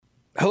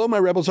Hello, my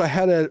rebels. I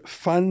had a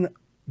fun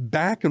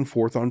back and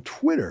forth on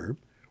Twitter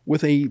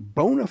with a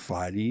bona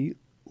fide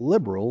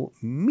liberal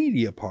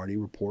media party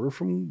reporter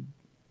from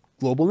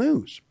Global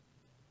News.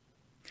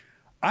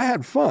 I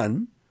had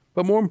fun,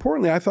 but more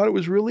importantly, I thought it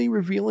was really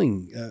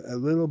revealing a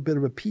little bit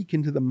of a peek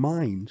into the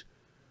mind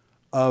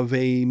of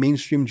a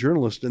mainstream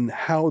journalist and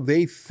how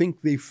they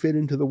think they fit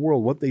into the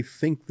world, what they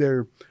think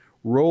their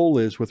role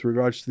is with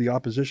regards to the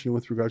opposition,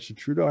 with regards to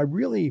Trudeau. I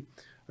really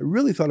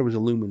thought it was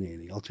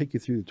illuminating. I'll take you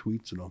through the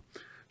tweets and I'll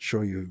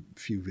show you a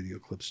few video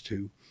clips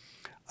too.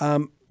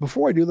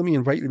 Before I do, let me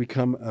invite you to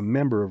become a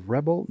member of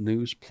Rebel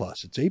News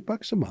Plus. It's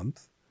 $8 a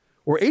month,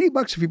 or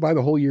 $80 if you buy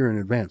the whole year in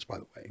advance, by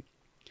the way.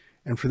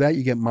 And for that,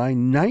 you get my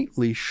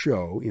nightly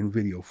show in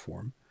video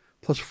form,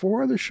 plus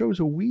 4 other shows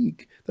a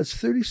week. That's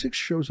 36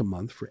 shows a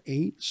month for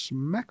 8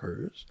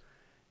 smackers.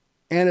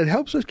 And it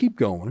helps us keep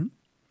going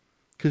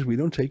because we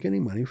don't take any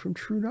money from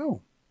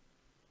Trudeau.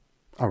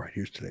 All right,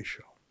 here's today's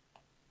show.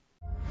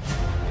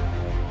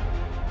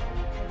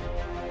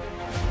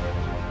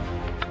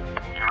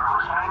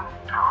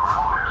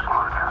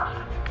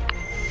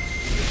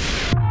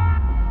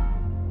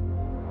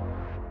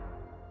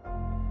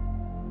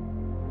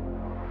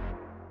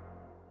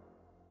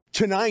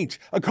 Tonight,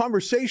 a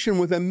conversation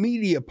with a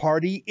media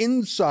party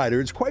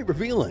insider. It's quite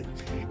revealing.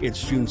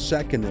 It's June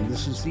 2nd, and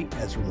this is the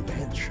Ezra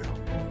Levant Show.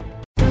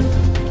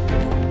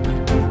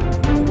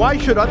 Why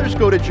should others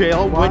go to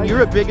jail when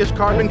you're the biggest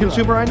carbon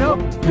consumer I know?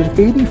 There's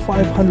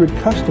 8,500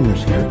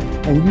 customers here,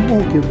 and you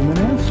won't give them an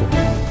answer.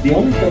 The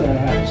only thing I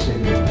have to say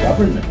to the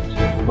government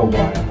about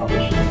why I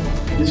publish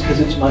it is because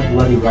it's my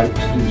bloody right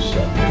to do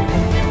so.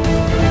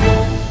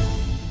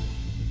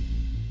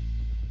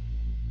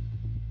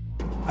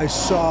 I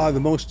saw the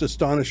most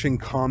astonishing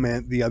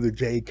comment the other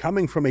day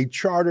coming from a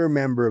charter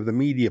member of the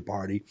media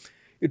party.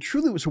 It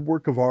truly was a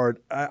work of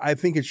art. I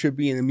think it should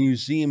be in a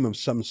museum of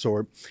some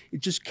sort.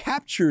 It just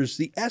captures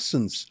the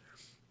essence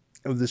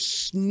of the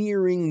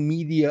sneering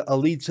media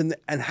elites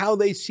and how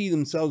they see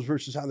themselves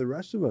versus how the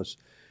rest of us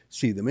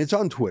see them. It's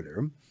on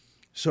Twitter,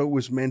 so it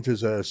was meant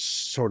as a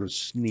sort of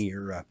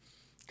sneer, a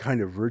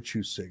kind of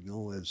virtue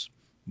signal, as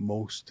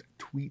most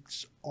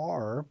tweets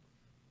are,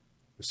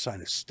 a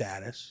sign of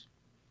status.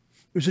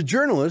 It was a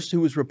journalist who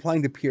was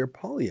replying to Pierre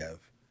Poilievre.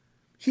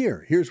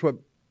 Here's what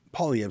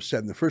Poilievre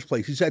said in the first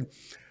place. He said,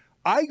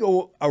 I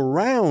go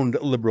around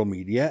liberal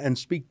media and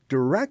speak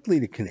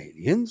directly to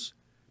Canadians.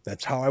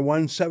 That's how I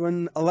won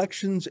 7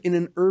 elections in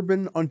an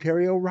urban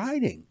Ontario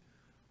riding.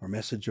 Our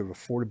message of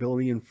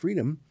affordability and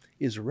freedom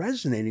is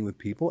resonating with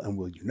people and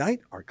will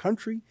unite our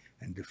country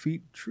and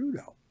defeat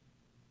Trudeau.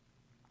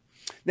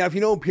 Now, if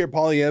you know Pierre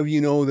Poilievre, you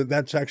know that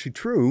that's actually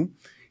true.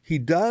 He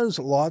does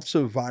lots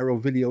of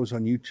viral videos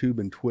on YouTube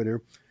and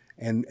Twitter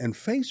and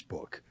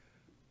Facebook.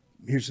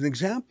 Here's an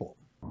example.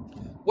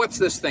 What's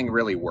this thing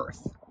really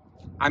worth?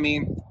 I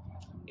mean,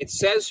 it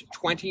says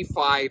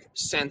 25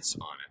 cents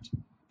on it,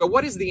 but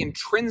what is the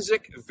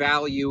intrinsic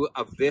value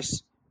of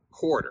this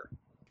quarter?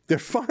 They're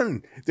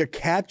fun. They're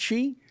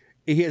catchy.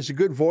 He has a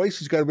good voice.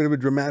 He's got a bit of a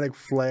dramatic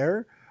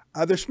flair.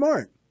 They're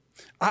smart.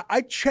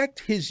 I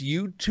checked his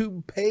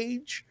YouTube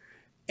page,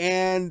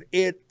 and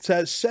it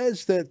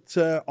says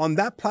that on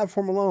that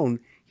platform alone,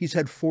 he's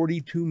had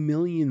 42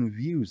 million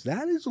views.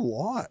 That is a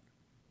lot.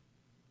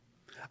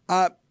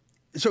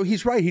 So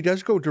he's right. He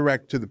does go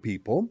direct to the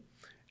people.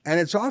 And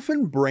it's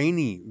often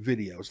brainy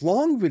videos,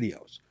 long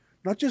videos,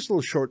 not just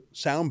little short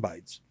sound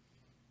bites.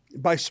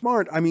 By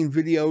smart, I mean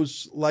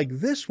videos like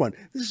this one.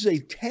 This is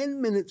a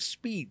 10-minute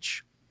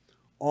speech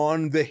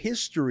on the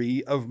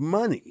history of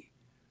money.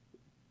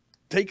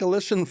 Take a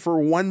listen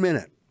for 1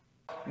 minute.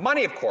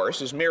 Money, of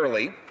course, is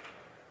merely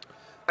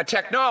a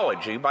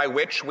technology by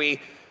which we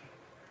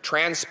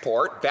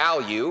transport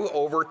value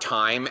over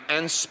time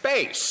and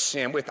space.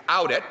 And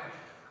without it,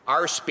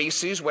 our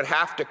species would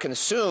have to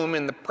consume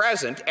in the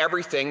present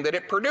everything that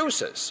it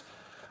produces.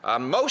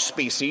 Most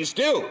species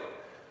do.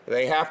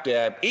 They have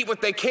to eat what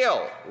they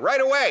kill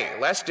right away,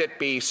 lest it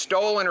be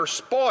stolen or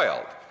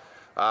spoiled.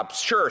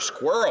 Sure,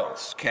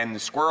 squirrels can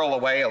squirrel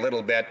away a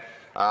little bit,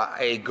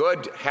 a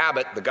good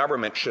habit the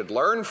government should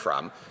learn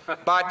from,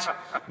 but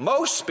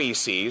most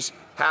species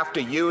have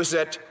to use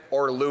it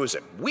or lose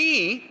it.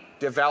 We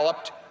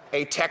developed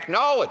a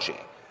technology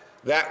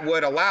that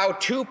would allow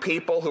 2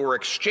 people who are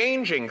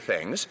exchanging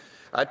things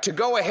to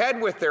go ahead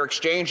with their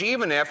exchange,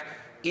 even if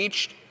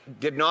each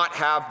did not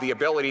have the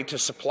ability to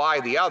supply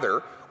the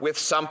other with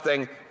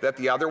something that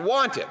the other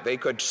wanted. They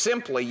could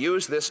simply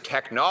use this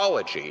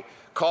technology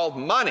called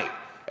money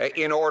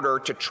in order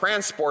to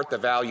transport the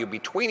value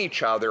between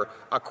each other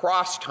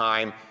across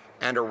time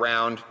and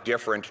around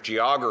different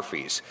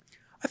geographies.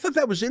 I thought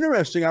that was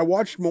interesting. I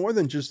watched more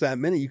than just that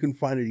minute. You can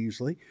find it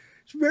easily.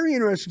 It's a very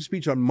interesting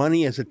speech on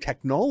money as a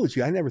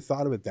technology. I never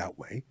thought of it that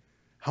way.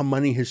 How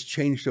money has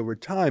changed over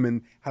time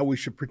and how we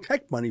should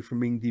protect money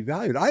from being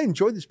devalued. I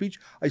enjoyed the speech.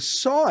 I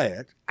saw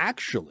it,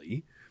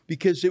 actually,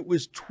 because it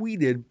was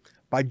tweeted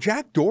by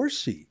Jack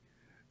Dorsey,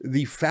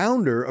 the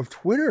founder of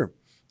Twitter.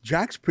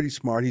 Jack's pretty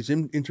smart. He's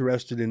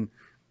interested in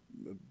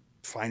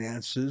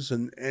finances,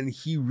 and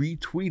he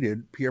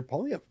retweeted Pierre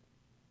Poilievre.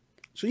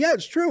 So yeah,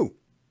 it's true.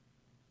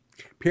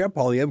 Pierre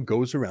Poilievre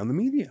goes around the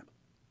media.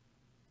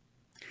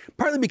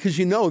 Partly because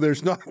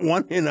there's not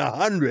 1 in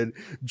 100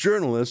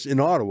 journalists in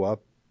Ottawa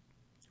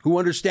who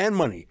understand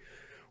money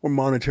or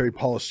monetary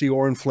policy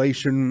or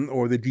inflation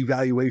or the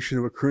devaluation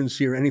of a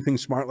currency or anything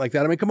smart like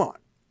that. I mean, come on.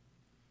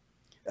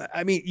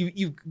 I mean,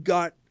 you've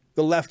got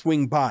the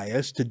left-wing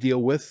bias to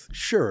deal with,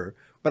 sure,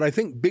 but I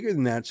think bigger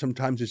than that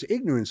sometimes is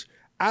ignorance.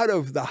 Out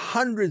of the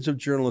hundreds of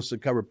journalists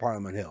that cover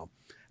Parliament Hill,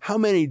 how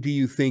many do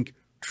you think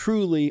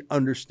truly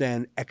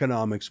understand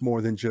economics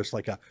more than just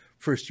like a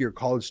first-year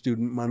college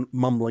student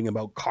mumbling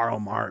about Karl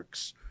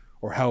Marx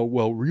or how,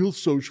 well, real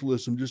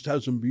socialism just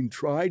hasn't been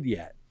tried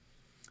yet?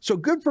 So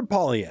good for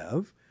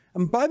Poilievre.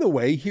 And by the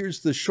way,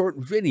 here's the short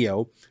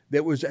video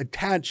that was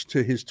attached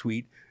to his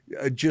tweet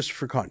just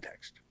for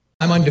context.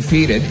 I'm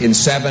undefeated in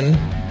 7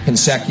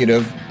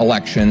 consecutive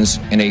elections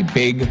in a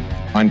big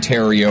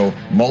Ontario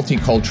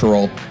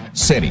multicultural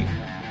city.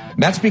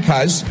 That's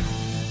because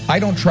I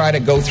don't try to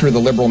go through the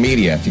liberal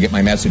media to get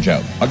my message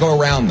out. I'll go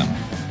around them.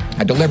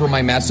 I deliver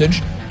my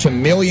message to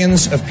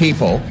millions of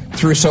people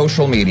through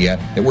social media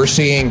that we're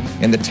seeing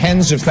in the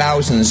tens of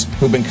thousands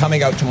who've been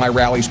coming out to my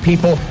rallies,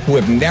 people who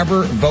have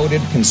never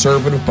voted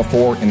Conservative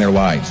before in their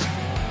lives.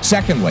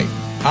 Secondly,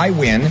 I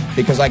win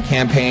because I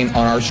campaign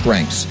on our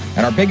strengths.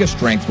 And our biggest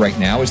strength right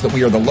now is that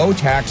we are the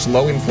low-tax,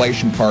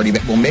 low-inflation party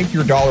that will make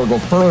your dollar go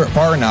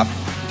far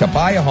enough to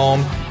buy a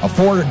home,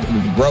 afford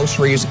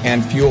groceries,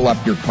 and fuel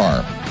up your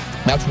car.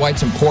 That's why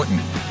it's important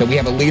that we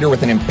have a leader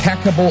with an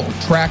impeccable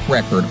track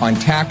record on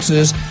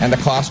taxes and the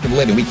cost of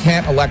living. We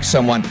can't elect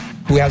someone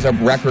who has a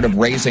record of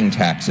raising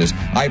taxes.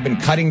 I've been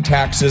cutting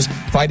taxes,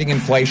 fighting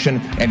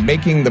inflation, and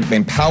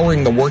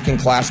empowering the working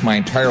class my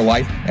entire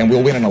life, and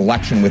we'll win an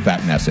election with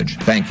that message.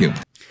 Thank you.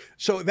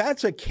 So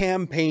that's a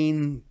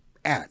campaign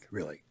ad,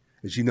 really.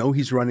 As you know,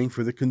 he's running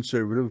for the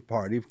Conservative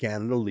Party of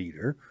Canada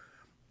leader.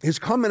 His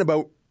comment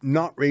about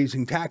not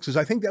raising taxes,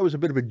 I think that was a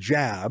bit of a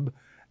jab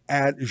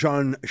at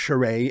Jean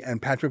Charest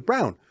and Patrick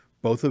Brown,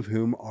 both of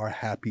whom are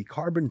happy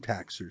carbon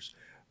taxers.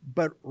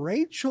 But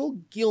Rachel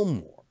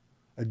Gilmore,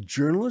 a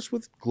journalist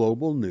with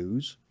Global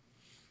News,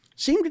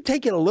 seemed to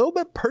take it a little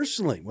bit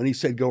personally when he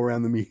said go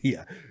around the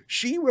media.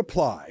 She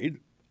replied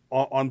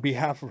on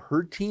behalf of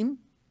her team.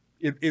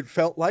 It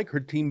felt like her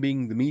team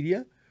being the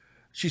media.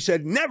 She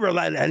said, never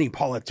let any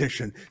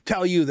politician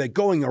tell you that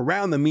going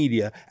around the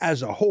media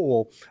as a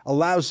whole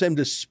allows them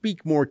to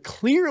speak more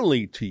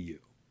clearly to you.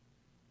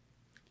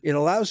 It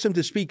allows them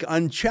to speak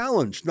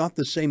unchallenged, not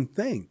the same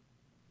thing.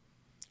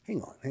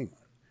 Hang on.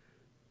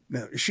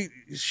 Now,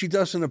 she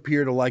doesn't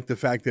appear to like the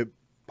fact that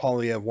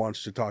Poilievre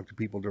wants to talk to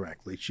people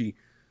directly. She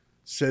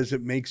says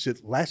it makes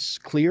it less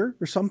clear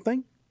or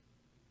something.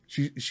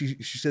 She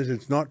says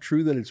it's not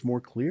true that it's more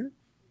clear.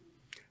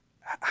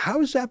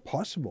 How is that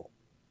possible?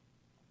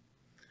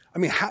 I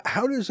mean,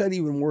 how does that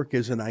even work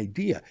as an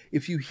idea?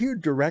 If you hear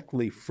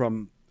directly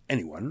from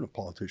anyone, a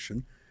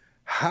politician,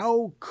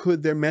 how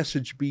could their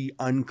message be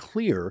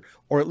unclear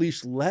or at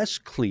least less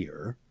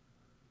clear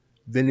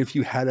than if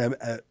you had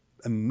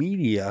a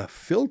media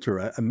filter,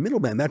 a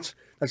middleman? That's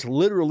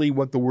literally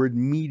what the word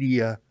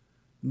media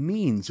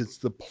means. It's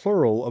the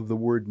plural of the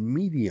word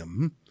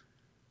medium,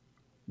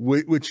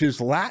 which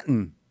is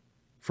Latin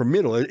for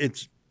middle.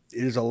 It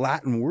is a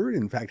Latin word,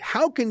 in fact.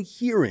 How can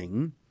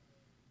hearing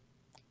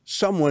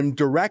someone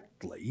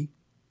directly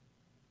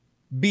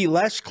be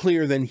less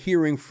clear than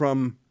hearing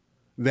from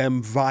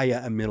them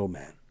via a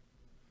middleman?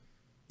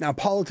 Now, a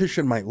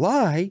politician might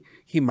lie,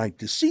 he might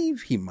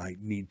deceive, he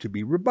might need to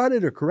be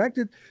rebutted or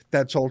corrected.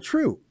 That's all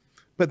true.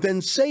 But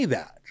then say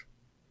that,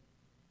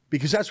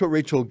 because that's what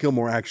Rachel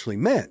Gilmore actually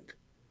meant.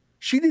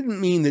 She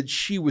didn't mean that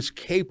she was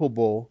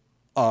capable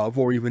of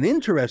or even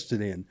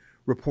interested in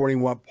reporting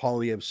what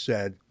Poilievre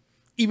said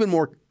even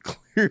more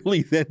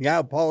clearly than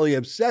how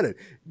Poilievre said it.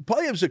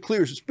 Poilievre's a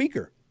clear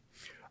speaker.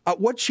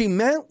 What she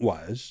meant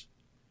was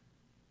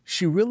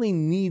she really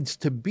needs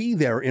to be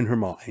there in her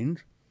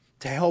mind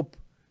to help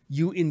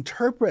you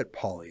interpret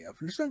Poilievre.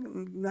 There's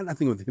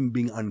nothing with him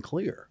being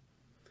unclear.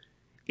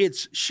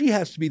 She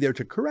has to be there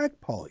to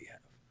correct Poilievre,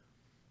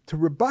 to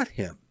rebut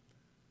him,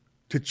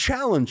 to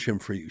challenge him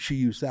for you. She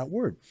used that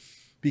word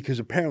because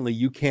apparently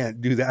you can't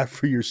do that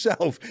for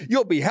yourself.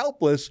 You'll be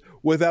helpless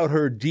without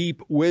her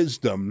deep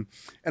wisdom.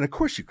 And of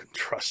course you can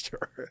trust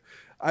her.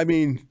 I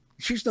mean,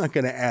 she's not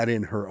going to add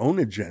in her own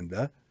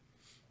agenda.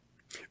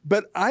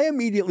 But I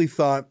immediately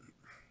thought,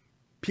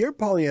 Pierre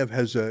Poilievre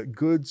has a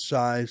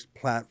good-sized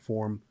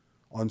platform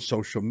on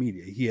social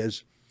media. He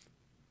has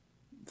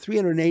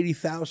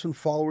 380,000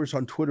 followers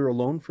on Twitter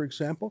alone, for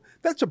example.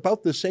 That's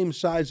about the same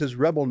size as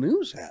Rebel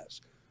News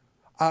has.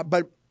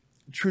 But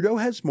Trudeau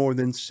has more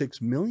than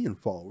 6 million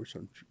followers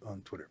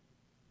on Twitter.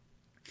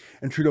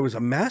 And Trudeau is a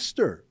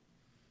master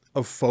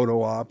of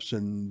photo ops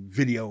and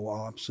video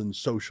ops and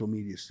social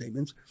media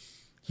statements.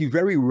 He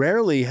very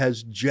rarely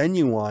has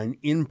genuine,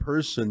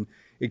 in-person,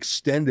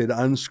 extended,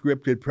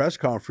 unscripted press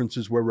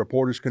conferences where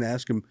reporters can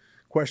ask him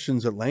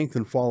questions at length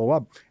and follow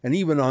up. And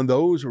even on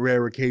those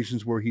rare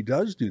occasions where he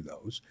does do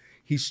those,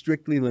 he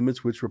strictly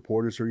limits which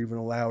reporters are even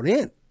allowed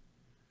in.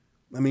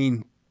 I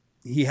mean,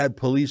 he had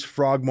police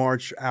frog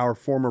march our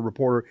former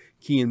reporter,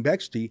 Kean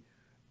Bexty,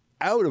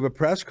 out of a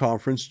press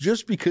conference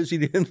just because he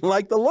didn't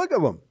like the look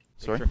of him.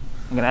 Sorry? Sure.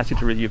 I'm going to ask you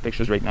to review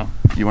pictures right now.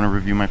 You want to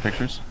review my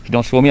pictures? If you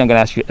don't show me, I'm going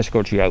to ask you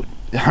escort you out.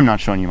 I'm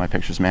not showing you my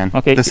pictures, man.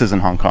 Okay. This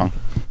isn't Hong Kong.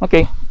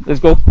 Okay, let's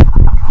go.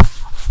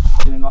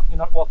 You're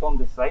not welcome on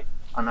this site.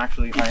 I'm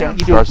actually, I am.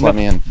 You do- Guards, let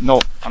me in.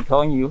 No, I'm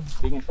telling you,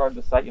 being in charge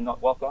of the site, you're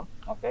not welcome.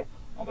 Okay?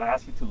 I'm going to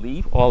ask you to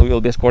leave, or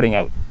we'll be escorting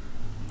out.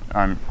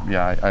 I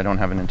don't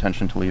have an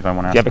intention to leave. I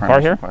want to ask Do you have a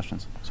car here?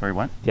 questions. Sorry,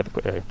 what? Do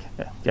you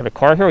have a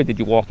car here, or did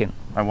you walk in?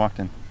 I walked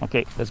in.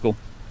 Okay, let's go.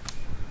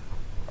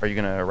 Are you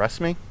going to arrest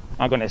me?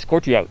 I'm going to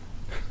escort you out.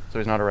 So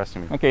he's not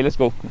arresting me. Okay, let's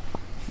go.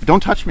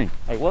 Don't touch me.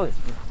 I will.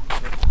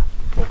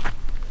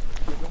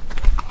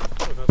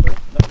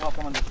 Not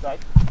welcome on this side.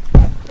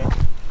 Okay.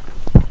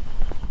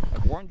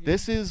 I've warned you.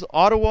 This is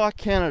Ottawa,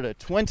 Canada,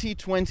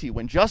 2020,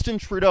 when Justin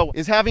Trudeau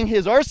is having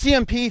his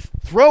RCMP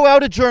throw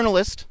out a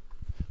journalist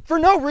for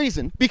no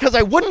reason, because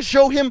I wouldn't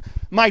show him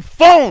my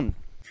phone.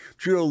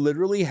 Trudeau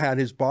literally had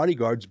his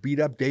bodyguards beat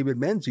up David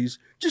Menzies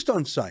just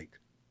on sight.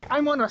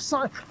 I'm on a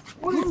side.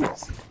 What is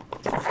this?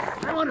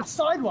 I'm on a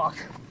sidewalk.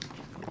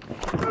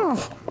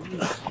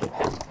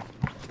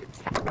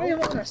 I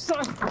am on a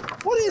side.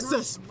 What is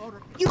this?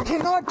 You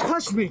cannot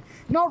touch me.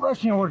 Not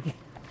rushing over.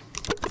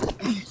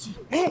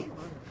 Hey.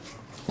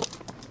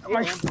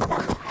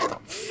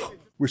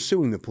 We're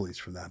suing the police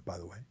for that, by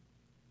the way.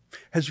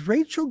 Has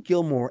Rachel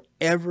Gilmore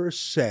ever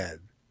said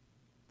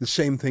the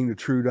same thing to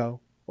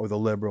Trudeau or the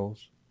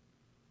Liberals?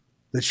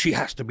 That she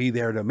has to be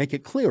there to make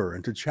it clearer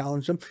and to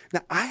challenge them? Now,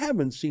 I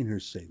haven't seen her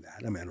say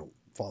that. I mean, I don't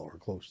follow her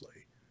closely.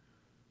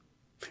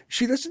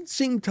 She doesn't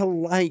seem to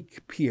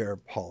like Pierre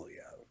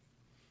Poilievre.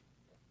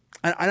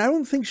 And I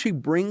don't think she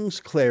brings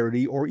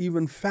clarity or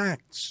even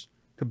facts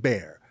to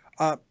bear.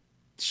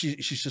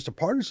 She's just a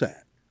partisan,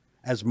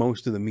 as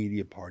most of the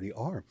media party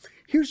are.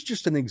 Here's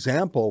just an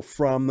example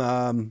from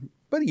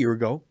about a year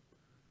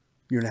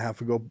and a half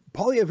ago.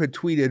 Poilievre had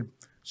tweeted,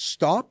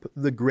 "Stop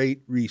the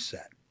Great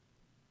Reset."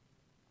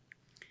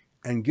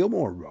 And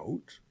Gilmore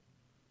wrote,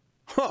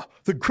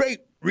 "The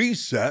Great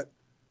Reset,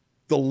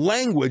 the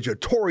language a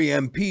Tory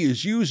MP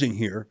is using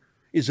here,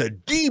 is a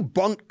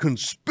debunked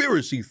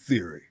conspiracy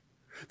theory.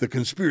 The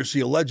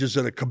conspiracy alleges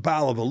that a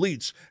cabal of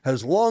elites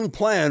has long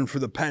planned for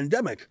the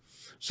pandemic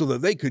so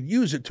that they could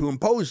use it to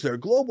impose their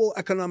global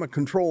economic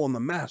control on the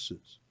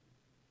masses."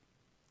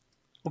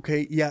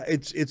 Okay, yeah,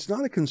 it's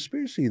not a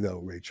conspiracy though,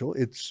 Rachel.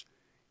 It's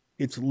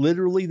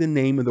literally the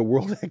name of the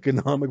World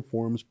Economic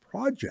Forum's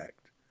project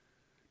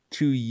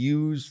to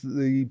use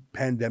the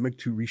pandemic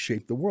to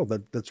reshape the world.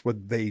 That's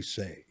what they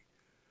say.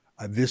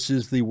 This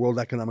is the World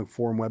Economic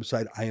Forum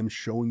website I am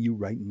showing you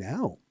right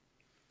now.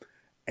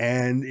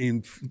 And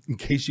in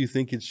case you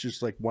think it's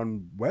just like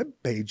one web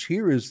page,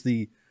 here is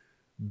the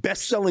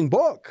best-selling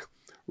book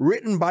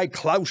written by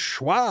Klaus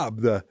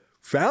Schwab, the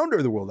founder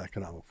of the World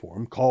Economic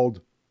Forum,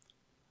 called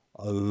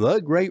The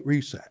Great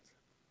Reset.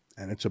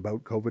 And it's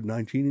about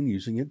COVID-19 and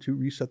using it to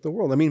reset the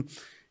world. I mean,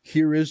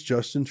 here is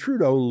Justin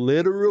Trudeau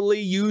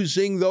literally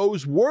using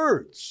those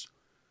words.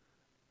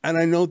 And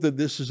I note that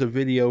this is a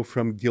video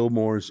from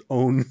Gilmore's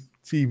own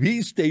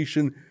TV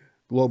station,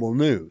 Global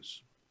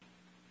News.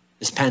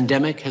 This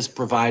pandemic has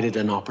provided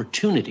an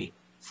opportunity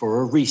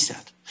for a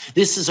reset.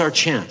 This is our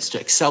chance to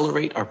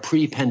accelerate our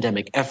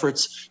pre-pandemic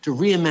efforts to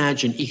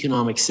reimagine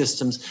economic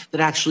systems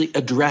that actually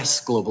address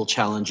global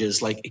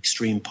challenges like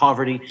extreme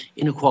poverty,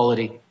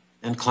 inequality,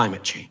 and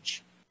climate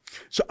change.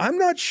 So I'm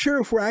not sure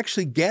if we're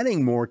actually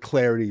getting more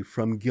clarity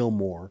from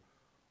Gilmore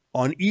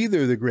on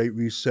either the Great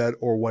Reset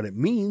or what it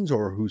means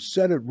or who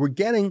said it. We're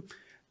getting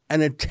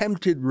an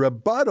attempted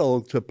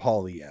rebuttal to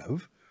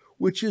Poilievre,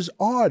 which is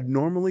odd.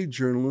 Normally,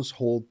 journalists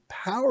hold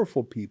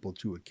powerful people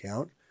to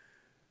account,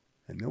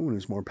 and no one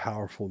is more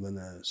powerful than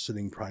a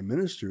sitting prime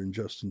minister, and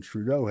Justin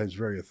Trudeau is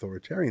very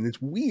authoritarian.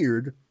 It's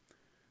weird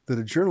that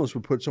a journalist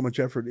would put so much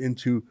effort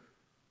into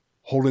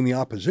holding the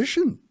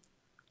opposition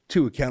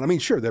to account. I mean,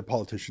 sure, they're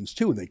politicians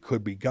too, and they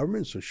could be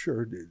government, so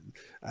sure,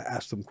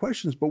 ask them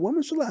questions. But when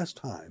was the last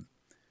time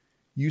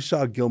you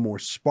saw Gilmore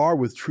spar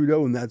with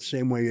Trudeau in that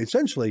same way,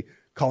 essentially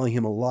calling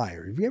him a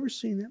liar? Have you ever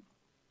seen that?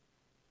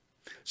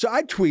 So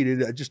I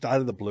tweeted just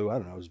out of the blue. I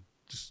don't know. I was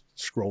just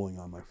scrolling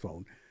on my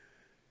phone.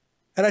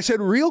 And I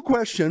said, real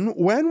question,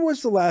 when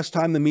was the last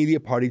time the media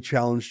party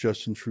challenged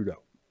Justin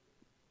Trudeau?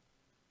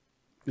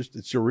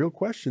 It's a real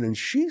question. And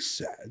she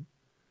said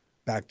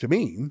back to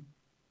me,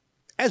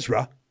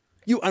 "Ezra,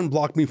 you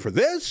unblocked me for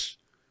this?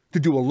 To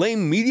do a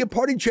lame media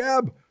party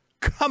jab?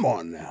 Come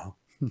on now."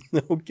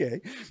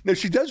 Okay. Now,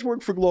 she does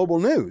work for Global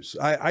News.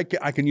 I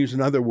can use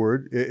another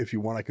word if you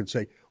want. I could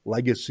say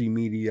legacy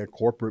media,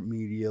 corporate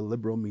media,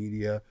 liberal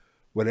media,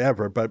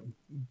 whatever. But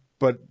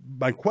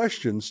my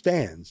question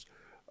stands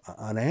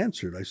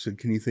unanswered. I said,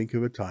 can you think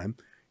of a time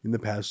in the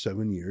past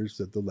 7 years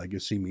that the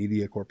legacy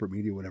media, corporate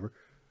media, whatever,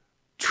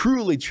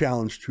 truly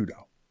challenged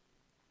Trudeau?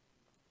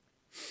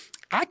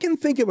 I can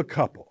think of a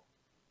couple.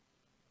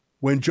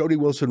 When Jody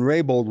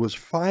Wilson-Raybould was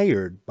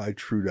fired by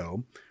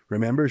Trudeau,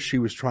 remember, she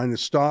was trying to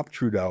stop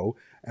Trudeau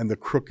and the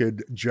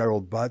crooked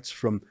Gerald Butts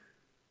from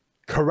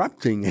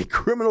corrupting a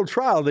criminal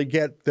trial to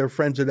get their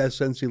friends at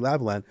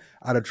SNC-Lavalin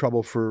out of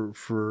trouble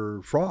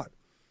for fraud.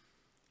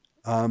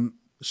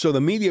 So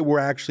the media were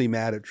actually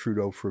mad at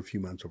Trudeau for a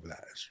few months over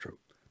that. It's true.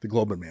 The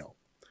Globe and Mail.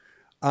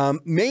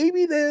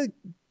 Maybe the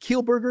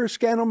Kielburger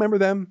scandal, remember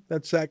them?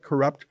 That's that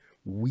corrupt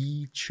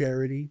wee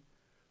charity.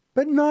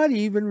 But not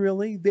even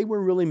really. They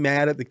were really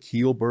mad at the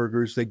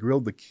Kielburgers. They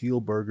grilled the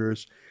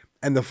Kielburgers.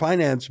 And the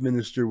finance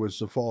minister was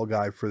the fall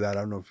guy for that. I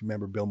don't know if you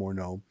remember Bill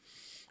Morneau,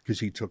 because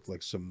he took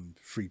like some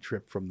free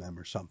trip from them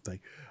or something.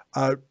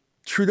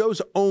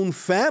 Trudeau's own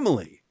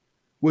family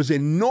was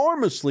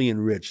enormously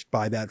enriched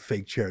by that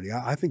fake charity.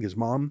 I think his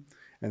mom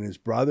and his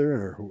brother,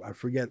 or I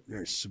forget,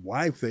 his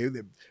wife,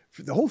 the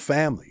whole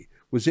family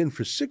was in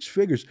for six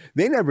figures.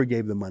 They never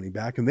gave the money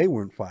back, and they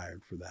weren't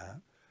fired for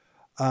that.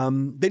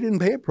 They didn't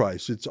pay a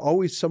price. It's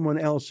always someone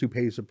else who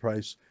pays a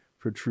price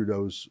for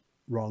Trudeau's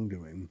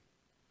wrongdoing.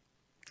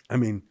 I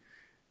mean,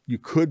 you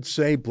could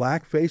say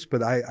blackface,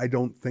 but I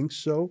don't think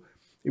so.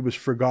 It was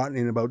forgotten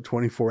in about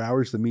 24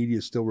 hours. The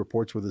media still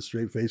reports with a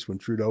straight face when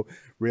Trudeau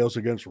rails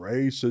against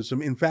racism.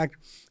 In fact,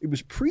 it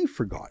was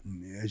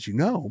pre-forgotten. As you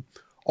know,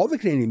 all the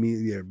Canadian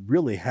media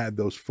really had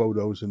those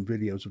photos and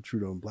videos of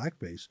Trudeau in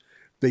blackface.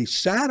 They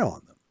sat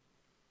on them.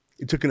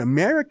 It took an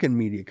American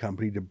media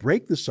company to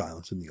break the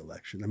silence in the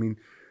election. I mean,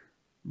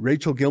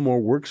 Rachel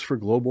Gilmore works for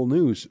Global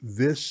News.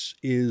 This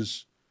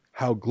is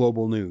how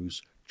Global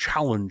News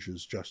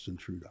challenges Justin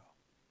Trudeau.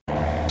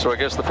 So I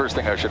guess the first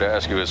thing I should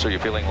ask you is, are you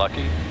feeling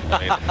lucky? I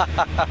mean,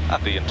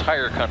 the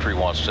entire country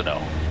wants to know.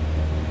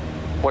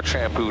 What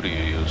shampoo do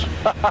you use?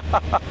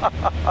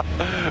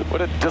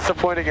 What a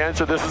disappointing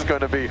answer this is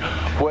going to be.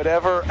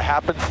 Whatever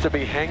happens to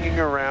be hanging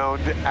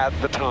around at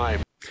the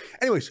time.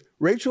 Anyways,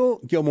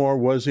 Rachel Gilmore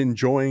was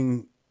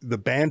enjoying the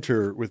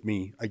banter with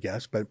me, I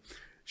guess, but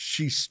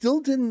she still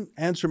didn't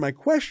answer my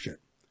question.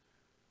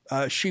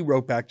 She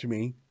wrote back to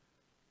me,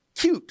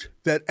 cute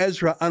that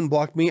Ezra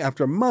unblocked me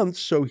after months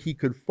so he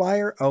could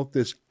fire out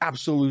this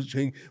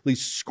absolutely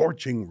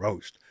scorching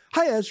roast.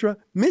 Hi, Ezra.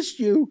 Missed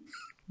you.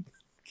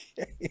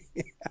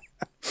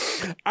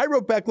 I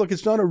wrote back, look,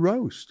 it's not a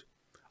roast.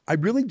 I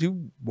really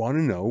do want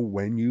to know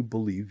when you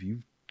believe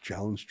you've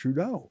challenged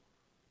Trudeau.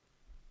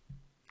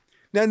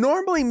 Now,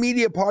 normally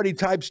media party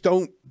types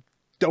don't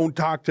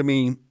talk to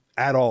me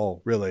at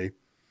all, really.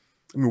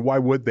 I mean, why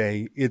would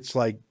they? It's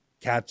like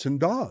cats and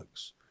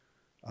dogs.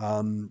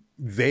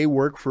 They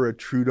work for a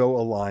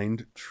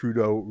Trudeau-aligned,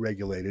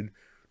 Trudeau-regulated,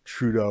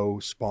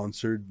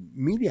 Trudeau-sponsored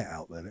media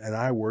outlet, and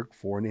I work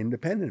for an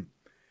independent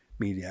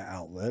media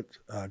outlet.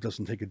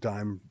 Doesn't take a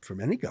dime from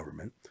any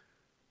government.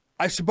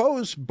 I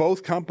suppose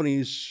both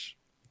companies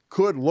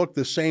could look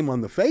the same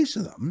on the face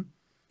of them.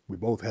 We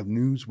both have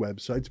news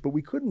websites, but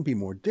we couldn't be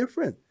more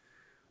different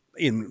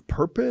in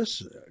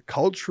purpose,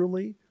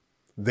 culturally.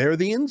 They're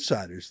the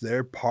insiders.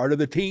 They're part of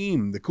the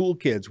team. The cool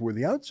kids were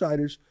the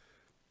outsiders.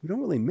 We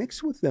don't really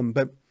mix with them,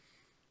 but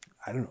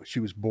I don't know. She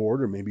was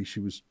bored, or maybe she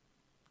was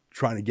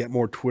trying to get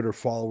more Twitter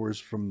followers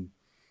from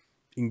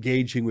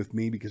engaging with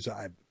me because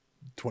I have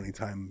 20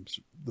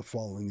 times the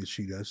following that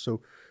she does.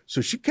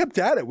 So she kept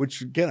at it,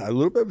 which, again, a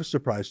little bit of a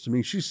surprise to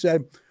me. She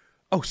said,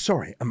 oh,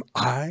 sorry, am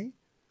I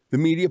the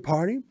media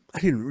party? I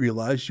didn't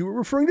realize you were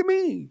referring to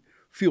me.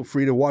 Feel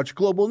free to watch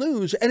Global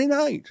News any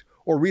night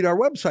or read our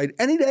website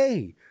any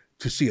day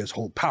to see us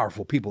hold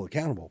powerful people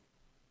accountable.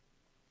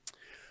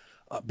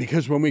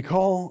 Because when we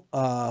call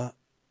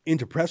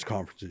into press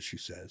conferences, she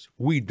says,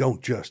 we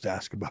don't just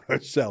ask about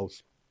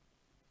ourselves.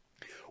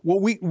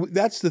 Well,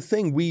 that's the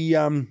thing.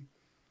 We're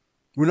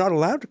not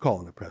allowed to call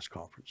into press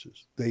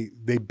conferences.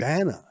 They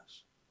ban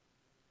us.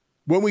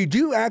 When we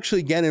do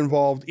actually get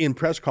involved in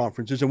press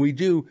conferences, and we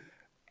do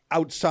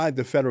outside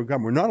the federal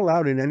government, we're not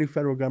allowed in any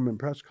federal government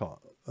press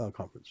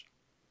conference.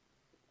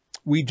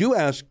 We do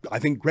ask, I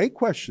think, great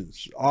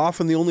questions.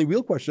 Often the only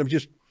real question,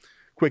 just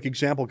quick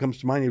example comes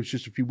to mind. It was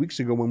just a few weeks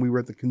ago when we were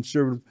at the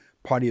Conservative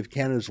Party of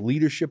Canada's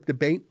leadership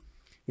debate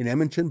in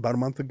Edmonton about a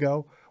month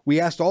ago. We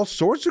asked all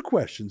sorts of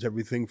questions,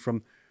 everything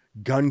from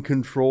gun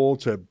control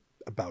to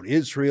about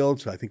Israel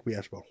to I think we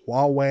asked about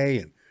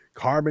Huawei and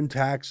carbon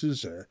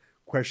taxes, a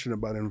question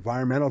about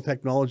environmental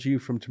technology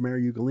from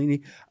Tamara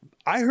Ugolini.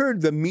 I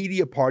heard the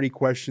media party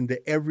question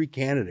to every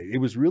candidate. It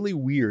was really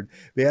weird.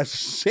 They asked the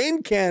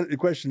same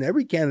question to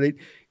every candidate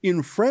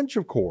in French,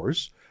 of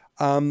course.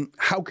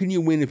 How can you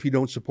win if you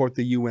don't support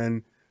the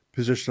UN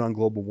position on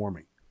global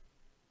warming?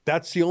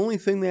 That's the only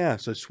thing they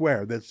asked. I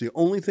swear, that's the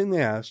only thing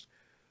they asked.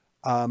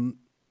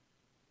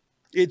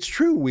 It's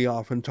true we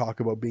often talk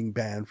about being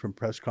banned from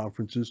press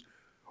conferences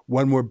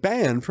when we're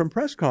banned from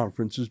press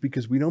conferences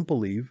because we don't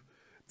believe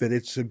that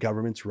it's the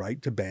government's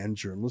right to ban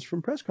journalists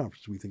from press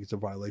conferences. We think it's a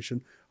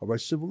violation of our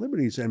civil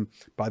liberties. And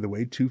by the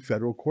way, 2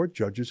 federal court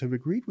judges have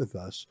agreed with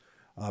us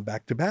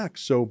back to back.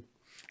 So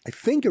I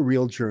think a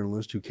real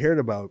journalist who cared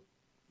about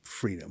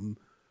freedom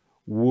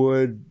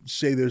would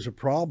say there's a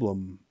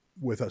problem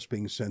with us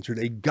being censored.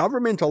 A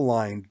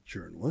government-aligned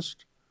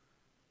journalist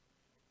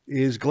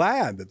is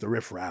glad that the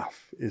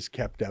riffraff is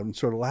kept out and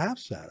sort of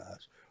laughs at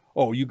us.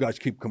 Oh, you guys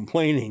keep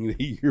complaining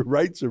that your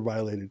rights are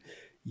violated.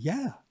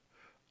 Yeah.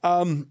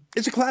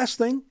 It's a class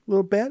thing, a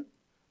little bit.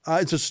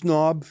 It's a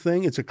snob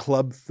thing. It's a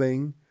club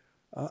thing.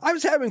 I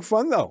was having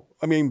fun, though.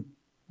 I mean,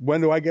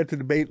 when do I get to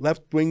debate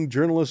left-wing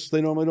journalists?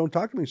 They normally don't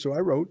talk to me, so I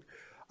wrote.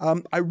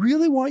 I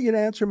really want you to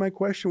answer my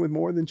question with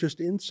more than just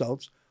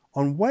insults.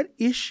 On what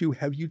issue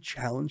have you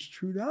challenged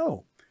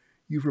Trudeau?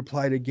 You've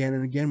replied again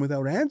and again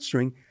without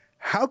answering.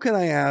 How can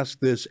I ask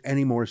this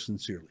any more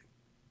sincerely?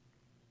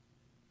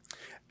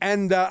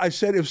 And I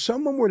said, if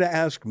someone were to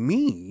ask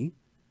me,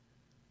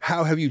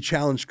 how have you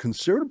challenged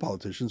conservative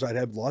politicians? I'd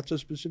have lots of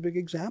specific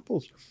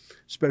examples,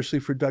 especially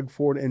for Doug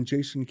Ford and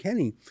Jason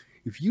Kenney.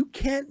 If you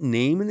can't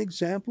name an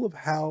example of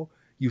how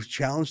you've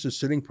challenged a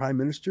sitting prime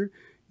minister,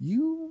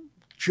 you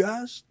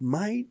just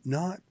might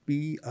not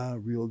be a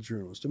real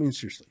journalist. I mean,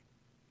 seriously.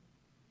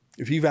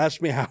 If you've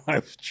asked me how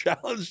I've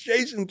challenged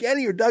Jason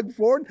Kenney or Doug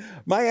Ford,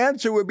 my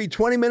answer would be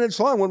 20 minutes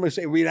long. What am I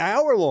saying? It would be an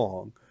hour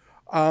long.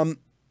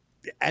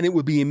 And it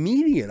would be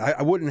immediate.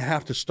 I wouldn't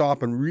have to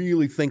stop and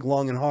really think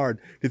long and hard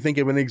to think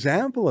of an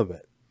example of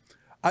it.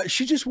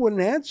 She just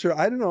wouldn't answer.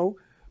 I don't know.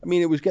 I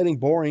mean, it was getting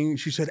boring.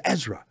 She said,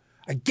 Ezra,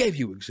 I gave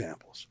you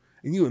examples,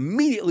 and you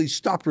immediately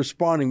stopped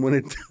responding when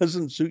it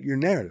doesn't suit your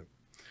narrative.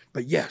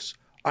 But yes,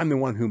 I'm the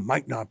one who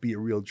might not be a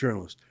real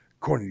journalist,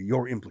 according to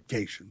your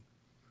implication.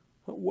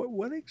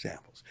 What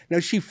examples? Now,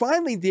 she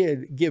finally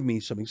did give me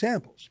some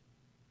examples.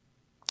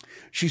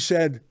 She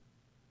said,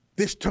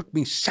 this took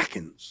me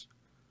seconds.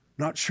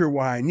 Not sure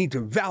why I need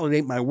to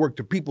validate my work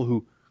to people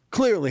who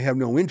clearly have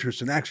no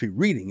interest in actually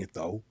reading it,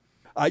 though.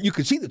 You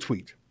can see the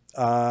tweet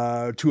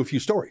to a few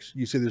stories.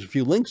 You see there's a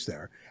few links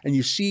there, and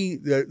you see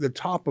the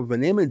top of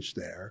an image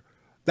there.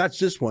 That's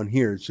this one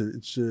here.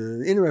 It's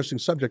an interesting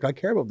subject. I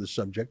care about this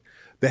subject.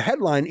 The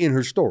headline in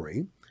her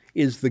story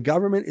is, the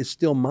government is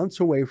still months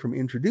away from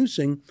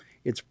introducing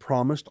its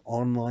promised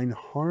online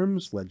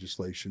harms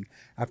legislation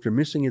after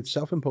missing its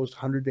self-imposed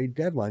 100-day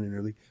deadline in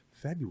early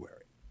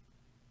February.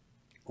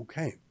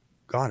 Okay,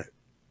 got it.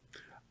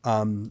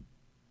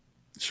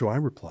 So I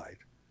replied,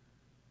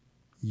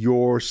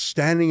 you're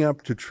standing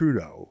up to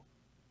Trudeau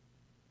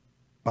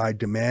by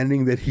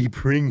demanding that he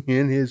bring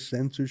in his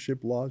censorship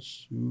law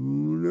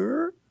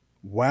sooner?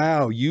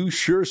 Wow, you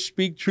sure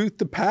speak truth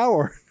to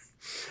power.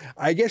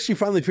 I guess she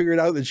finally figured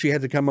out that she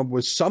had to come up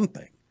with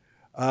something.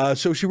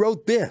 So she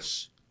wrote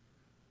this.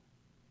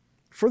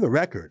 For the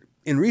record,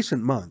 in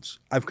recent months,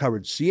 I've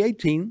covered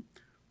C-18,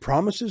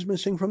 promises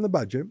missing from the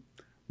budget,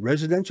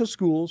 residential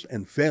schools,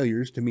 and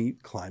failures to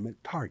meet climate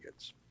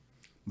targets.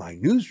 My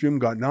newsroom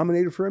got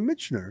nominated for a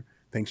Michener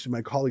thanks to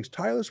my colleagues'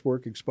 tireless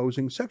work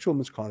exposing sexual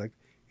misconduct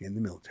in the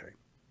military.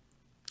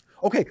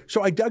 Okay,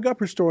 so I dug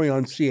up her story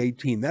on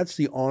C-18. That's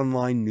the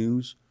online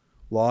news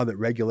law that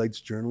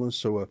regulates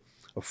journalists, so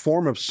a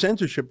form of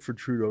censorship for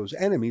Trudeau's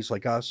enemies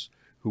like us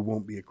who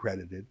won't be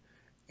accredited,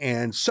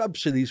 and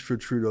subsidies for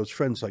Trudeau's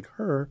friends like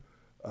her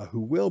who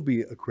will be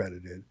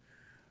accredited.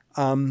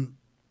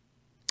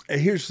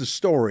 Here's the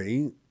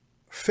story.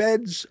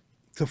 Feds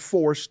to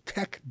force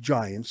tech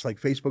giants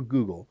like Facebook,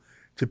 Google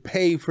to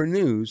pay for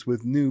news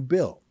with new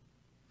bill.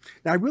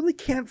 Now, I really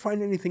can't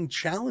find anything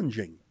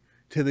challenging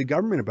to the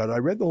government about it. I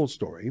read the whole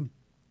story.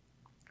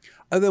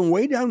 And then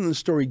way down in the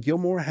story,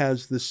 Gilmore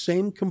has the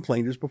same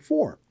complaint as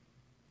before.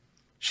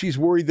 She's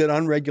worried that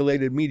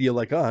unregulated media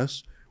like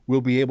us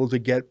will be able to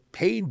get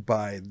paid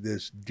by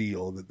this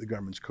deal that the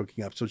government's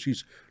cooking up. So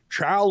she's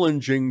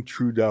challenging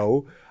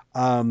Trudeau.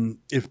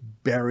 If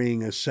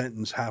burying a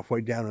sentence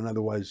halfway down an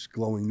otherwise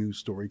glowing news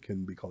story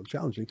can be called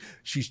challenging,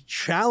 she's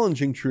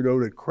challenging Trudeau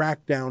to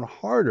crack down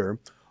harder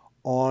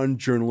on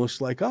journalists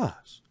like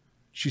us.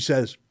 She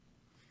says,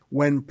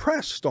 when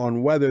pressed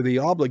on whether the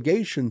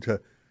obligation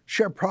to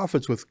share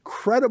profits with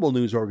credible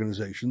news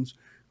organizations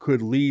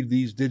could lead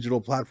these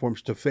digital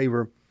platforms to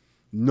favor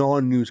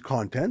non-news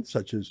content,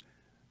 such as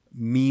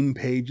meme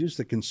pages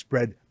that can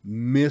spread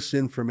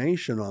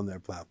misinformation on their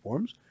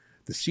platforms,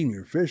 the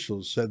senior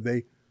officials said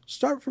they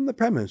start from the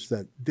premise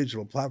that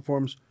digital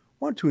platforms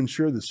want to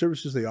ensure the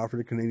services they offer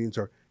to Canadians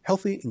are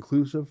healthy,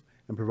 inclusive,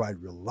 and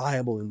provide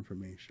reliable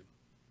information.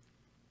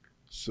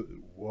 So,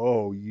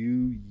 whoa,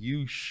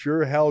 you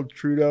sure held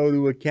Trudeau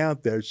to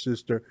account there,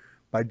 sister,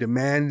 by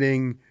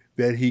demanding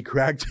that he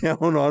crack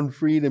down on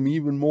freedom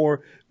even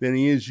more than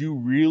he is. You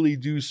really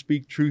do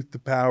speak truth to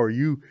power.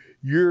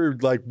 You're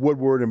like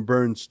Woodward and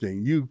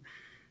Bernstein. You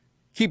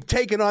keep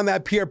taking on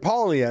that Pierre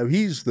Poilievre.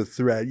 He's the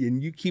threat,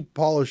 and you keep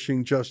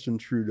polishing Justin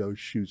Trudeau's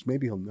shoes.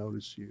 Maybe he'll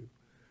notice you.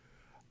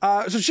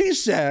 So she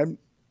said,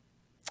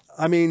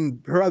 I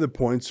mean, her other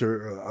points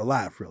are a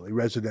laugh, really.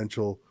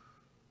 Residential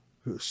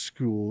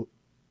schools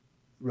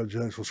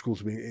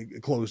being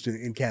closed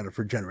in Canada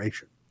for a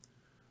generation.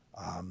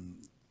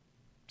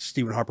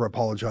 Stephen Harper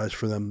apologized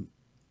for them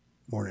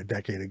more than a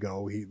decade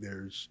ago.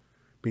 There's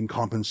been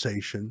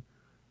compensation.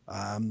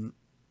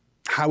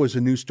 How is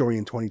a news story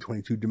in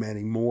 2022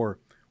 demanding more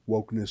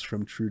wokeness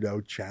from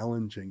Trudeau,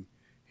 challenging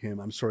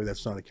him? I'm sorry,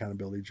 that's not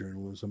accountability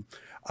journalism.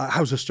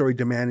 How's a story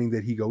demanding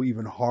that he go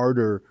even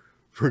harder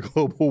for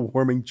global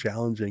warming,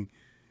 challenging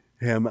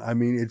him? I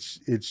mean,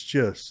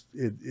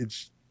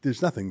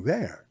 there's nothing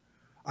there.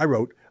 I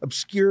wrote,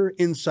 obscure,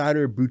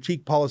 insider,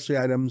 boutique policy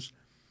items,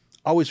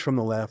 always from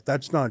the left.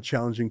 That's not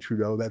challenging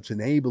Trudeau. That's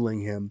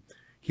enabling him.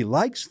 He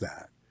likes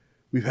that.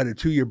 We've had a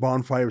 2-year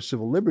bonfire of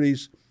civil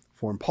liberties,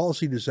 foreign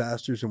policy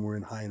disasters, and we're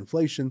in high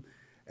inflation.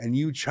 And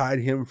you chide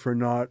him for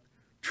not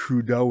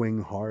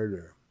Trudeauing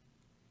harder.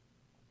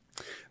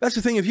 That's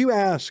the thing. If you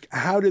ask,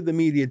 how did the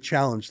media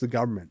challenge the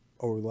government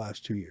over the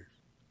last 2 years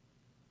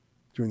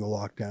during the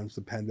lockdowns,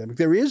 the pandemic?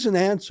 There is an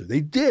answer.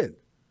 They did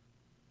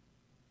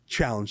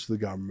challenge the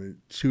government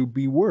to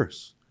be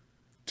worse,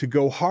 to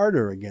go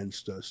harder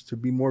against us, to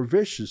be more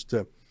vicious,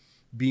 to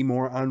be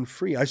more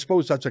unfree. I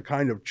suppose that's a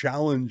kind of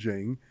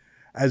challenging,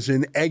 as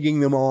in egging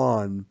them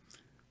on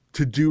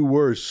to do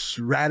worse,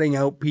 ratting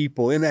out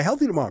people. In a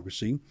healthy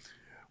democracy,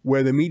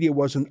 where the media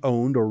wasn't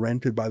owned or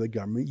rented by the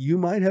government, you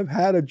might have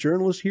had a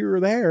journalist here or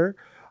there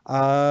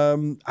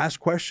ask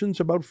questions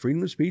about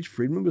freedom of speech,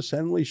 freedom of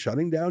assembly,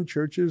 shutting down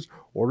churches,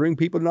 ordering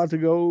people not to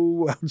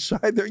go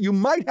outside there. You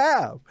might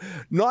have,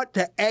 not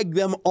to egg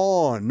them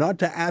on, not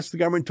to ask the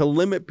government to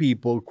limit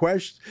people.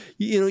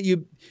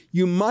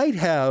 You might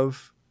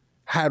have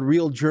had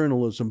real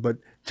journalism, but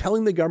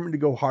telling the government to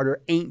go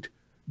harder ain't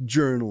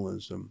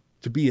journalism.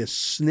 To be a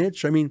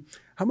snitch, I mean,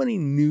 how many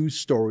news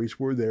stories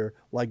were there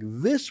like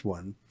this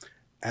one,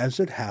 as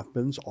it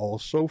happens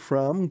also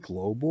from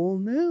Global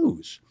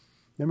News?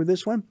 Remember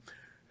this one?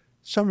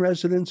 Some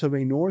residents of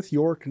a North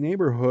York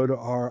neighborhood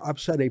are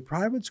upset a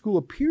private school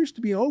appears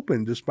to be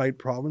open despite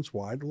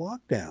province-wide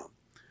lockdown.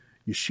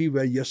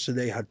 Yeshiva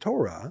Yesterday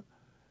HaTorah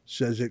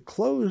says it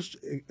closed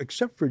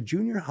except for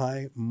junior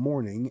high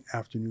morning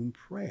afternoon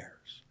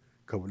prayers.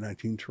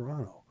 COVID-19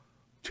 Toronto,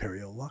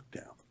 Ontario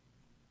lockdown.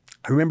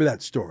 I remember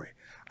that story.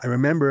 I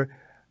remember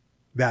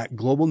that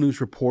Global News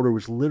reporter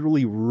was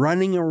literally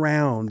running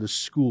around the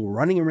school,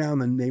 running around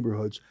the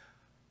neighborhoods,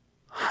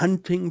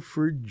 hunting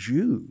for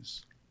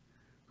Jews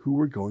who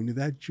were going to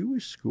that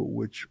Jewish school,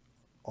 which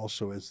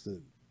also, as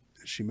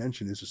she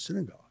mentioned, is a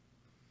synagogue.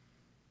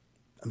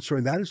 I'm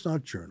sorry, that is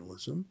not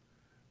journalism.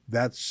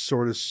 That's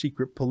sort of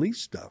secret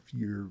police stuff.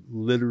 You're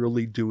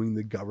literally doing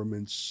the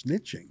government's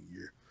snitching.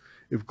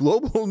 If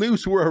Global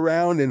News were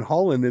around in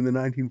Holland in the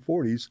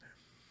 1940s,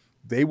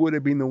 they would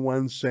have been the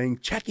ones saying,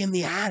 check in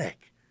the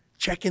attic,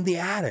 check in the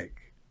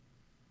attic.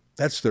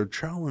 That's their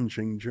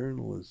challenging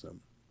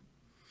journalism.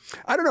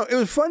 I don't know. It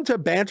was fun to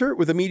banter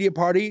with a media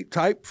party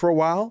type for a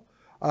while.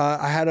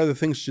 I had other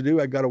things to do.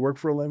 I got to work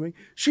for a living.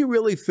 She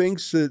really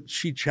thinks that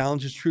she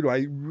challenges Trudeau.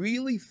 I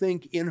really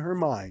think in her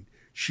mind,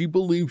 she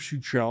believes she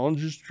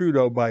challenges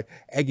Trudeau by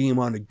egging him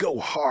on to go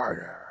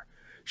harder.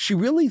 She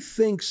really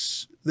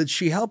thinks that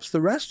she helps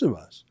the rest of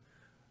us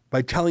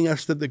by telling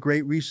us that the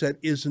Great Reset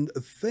isn't a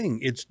thing.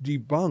 It's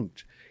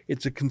debunked.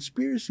 It's a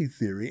conspiracy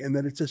theory, and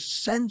that it's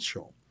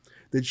essential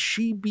that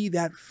she be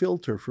that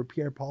filter for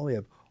Pierre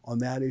Poilievre on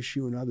that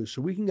issue and others,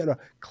 so we can get a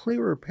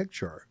clearer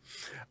picture.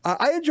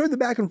 I enjoyed the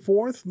back and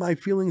forth. My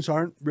feelings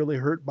aren't really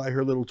hurt by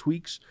her little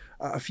tweaks.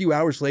 A few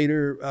hours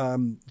later,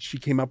 she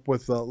came up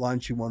with a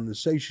line she wanted to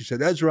say. She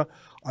said, Ezra,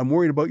 I'm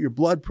worried about your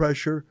blood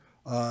pressure.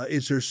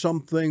 Is there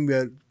something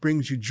that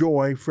brings you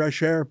joy?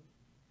 Fresh air,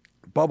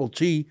 bubble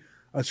tea,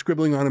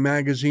 scribbling on a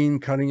magazine,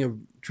 cutting of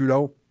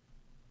Trudeau.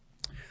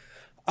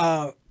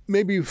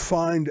 Maybe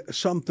find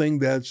something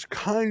that's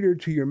kinder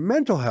to your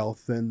mental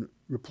health than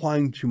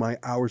replying to my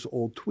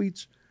hours-old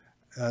tweets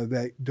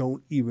that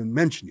don't even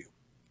mention you.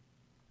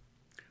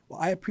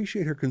 Well, I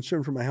appreciate her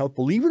concern for my health.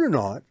 Believe it or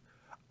not,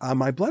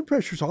 my blood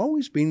pressure's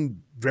always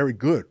been very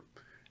good.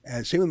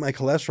 And same with my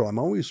cholesterol. I'm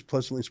always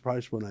pleasantly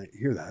surprised when I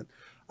hear that.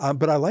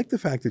 But I like the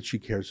fact that she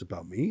cares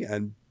about me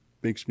and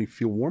makes me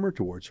feel warmer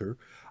towards her.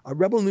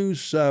 Rebel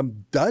News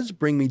does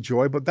bring me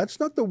joy, but that's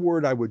not the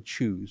word I would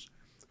choose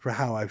for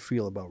how I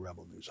feel about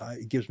Rebel News.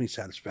 It gives me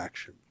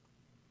satisfaction.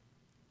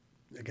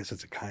 I guess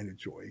that's a kind of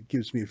joy. It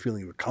gives me a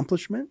feeling of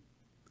accomplishment.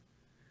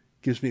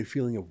 It gives me a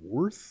feeling of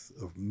worth,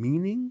 of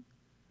meaning.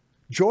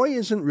 Joy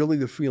isn't really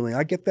the feeling.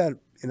 I get that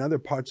in other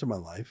parts of my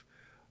life.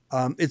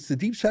 It's the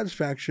deep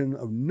satisfaction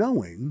of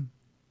knowing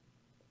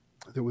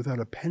that without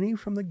a penny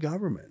from the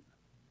government,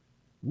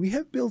 we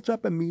have built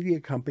up a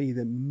media company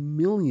that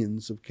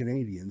millions of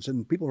Canadians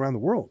and people around the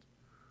world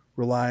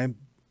rely on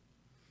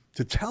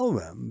to tell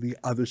them the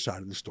other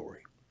side of the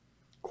story.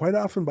 Quite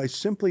often by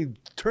simply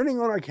turning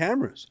on our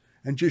cameras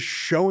and just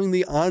showing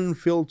the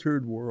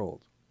unfiltered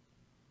world.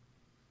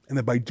 And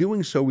that by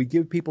doing so, we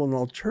give people an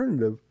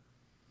alternative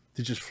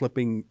to just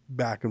flipping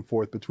back and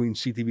forth between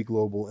CTV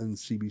Global and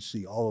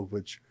CBC, all of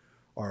which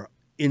are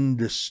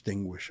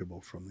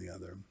indistinguishable from the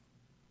other.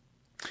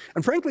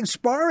 And frankly,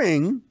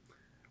 sparring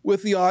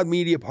with the odd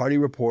media party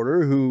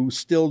reporter who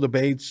still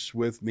debates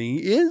with me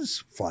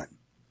is fun.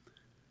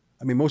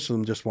 I mean, most of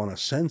them just want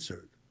us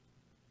censored,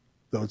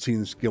 though it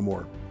seems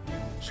Gilmore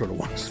sort of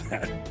wants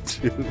that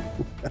too.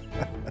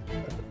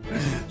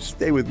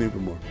 Stay with me for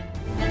more.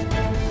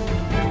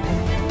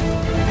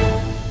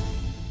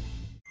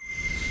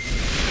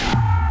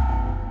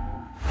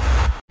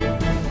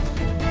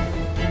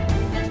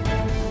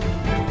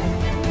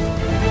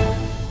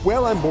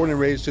 Well, I'm born and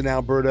raised in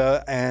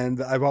Alberta,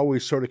 and I've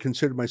always sort of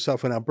considered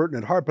myself an Albertan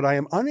at heart, but I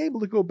am unable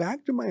to go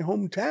back to my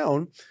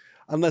hometown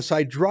unless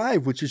I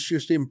drive, which is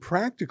just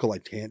impractical. I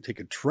can't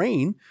take a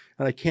train,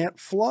 and I can't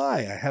fly.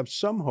 I have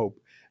some hope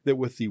that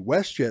with the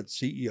WestJet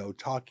CEO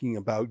talking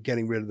about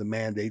getting rid of the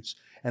mandates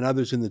and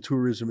others in the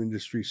tourism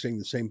industry saying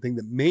the same thing,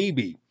 that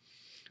maybe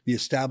the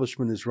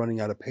establishment is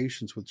running out of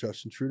patience with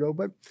Justin Trudeau.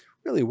 But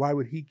really, why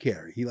would he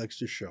care? He likes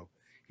to show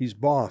he's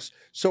boss.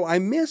 So I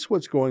miss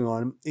what's going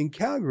on in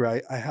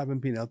Calgary. I haven't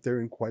been out there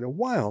in quite a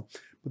while.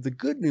 But the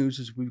good news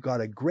is we've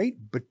got a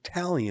great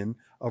battalion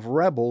of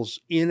rebels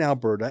in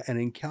Alberta and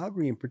in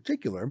Calgary in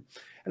particular.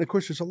 And of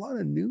course, there's a lot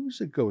of news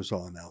that goes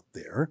on out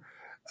there.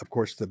 Of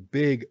course, the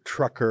big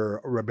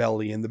trucker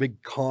rebellion, the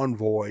big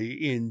convoy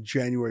in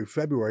January,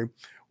 February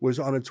was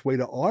on its way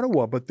to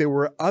Ottawa, but there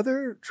were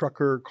other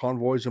trucker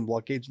convoys and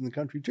blockades in the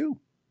country too.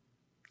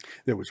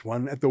 There was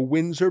one at the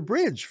Windsor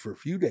Bridge for a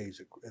few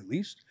days at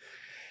least.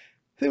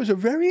 There was a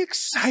very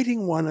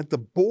exciting one at the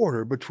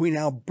border between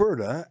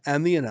Alberta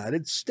and the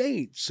United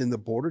States in the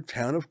border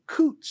town of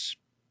Coutts.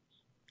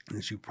 And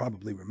as you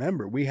probably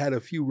remember, we had a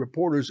few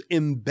reporters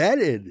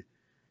embedded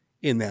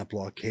in that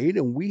blockade,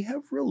 and we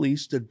have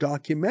released a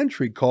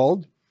documentary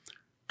called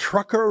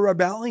Trucker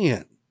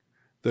Rebellion,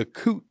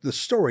 the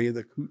story of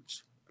the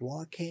Coutts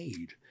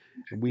blockade.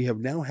 And we have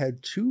now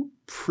had 2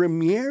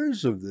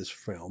 premieres of this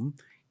film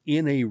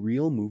in a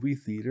real movie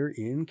theater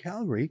in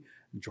Calgary.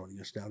 And joining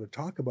us now to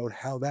talk about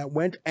how that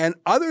went and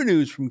other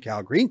news from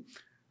Calgary,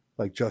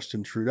 like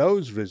Justin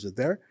Trudeau's visit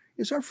there,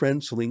 is our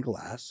friend Celine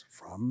Glass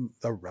from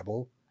the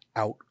Rebel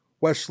Out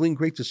West. Celine,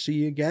 great to see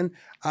you again.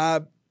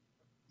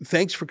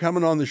 Thanks for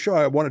coming on the show.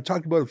 I want to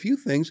talk about a few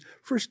things.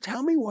 First,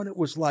 tell me what it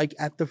was like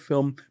at the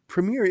film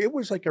premiere. It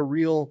was like a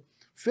real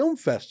film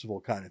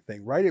festival kind of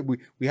thing, right?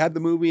 We had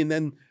the movie, and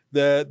then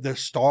the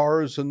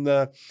stars and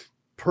the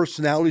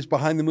personalities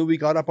behind the movie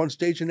got up on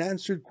stage and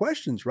answered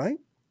questions, right?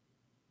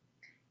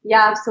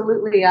 Yeah,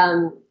 absolutely.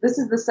 This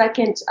is the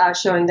second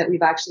showing that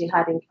we've actually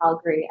had in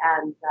Calgary,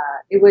 and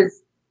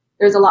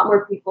there's a lot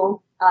more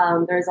people.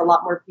 There's a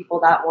lot more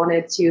people that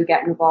wanted to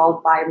get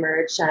involved by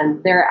merch,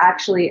 and they're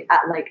actually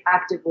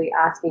actively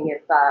asking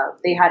if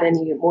they had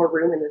any more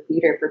room in the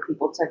theater for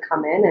people to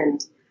come in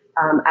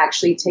and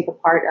actually take a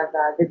part of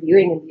the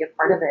viewing and be a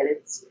part of it.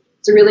 It's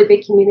a really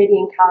big community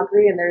in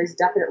Calgary, and there's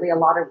definitely a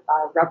lot of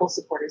Rebel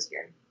supporters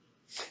here.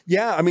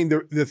 Yeah, I mean,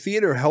 the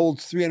theater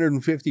holds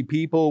 350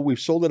 people. We've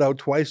sold it out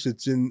twice.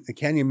 It's in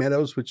Canyon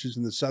Meadows, which is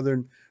in the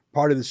southern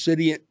part of the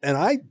city. And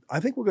I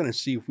think we're going to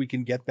see if we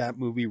can get that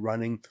movie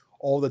running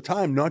all the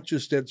time, not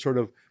just at sort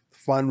of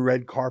fun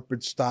red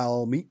carpet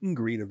style meet and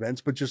greet events,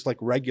 but just like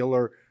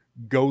regular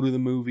go to the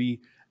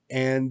movie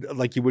and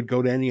like you would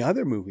go to any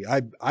other movie.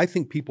 I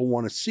think people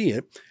want to see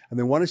it, and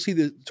they want to see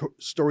the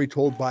story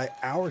told by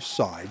our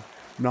side,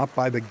 not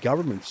by the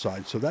government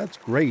side. So that's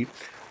great.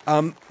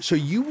 So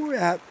you were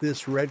at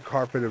this red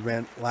carpet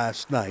event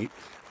last night,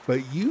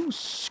 but you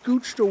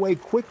scooched away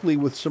quickly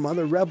with some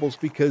other rebels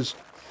because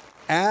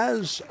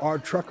as our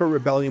trucker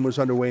rebellion was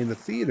underway in the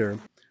theater,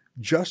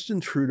 Justin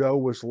Trudeau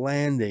was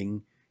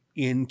landing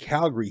in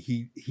Calgary.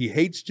 He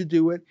hates to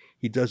do it.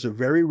 He does it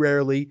very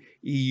rarely.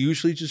 He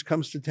usually just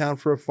comes to town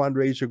for a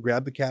fundraiser,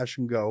 grab the cash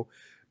and go,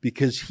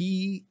 because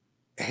he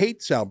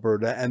hates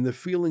Alberta and the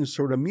feeling's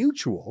sort of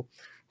mutual.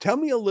 Tell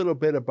me a little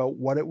bit about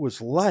what it was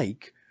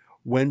like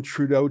when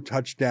Trudeau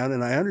touched down.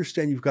 And I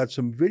understand you've got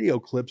some video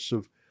clips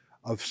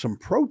of some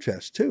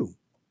protests too.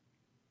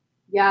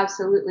 Yeah,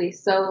 absolutely.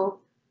 So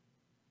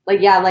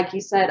like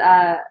you said,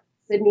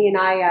 Sydney and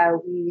I,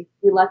 we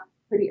left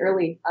pretty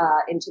early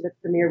into the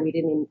premiere.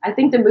 I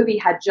think the movie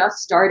had just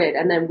started,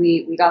 and then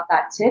we got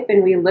that tip,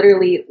 and we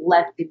literally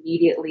left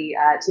immediately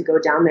to go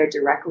down there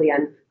directly.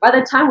 And by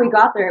the time we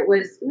got there, it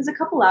was a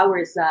couple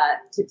hours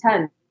to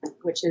 10,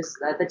 which is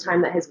the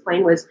time that his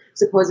plane was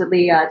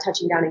supposedly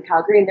touching down in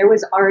Calgary. And there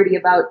was already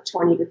about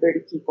 20 to 30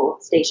 people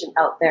stationed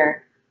out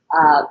there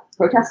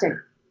protesting.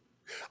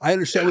 I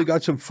understand we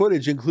got some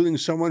footage, including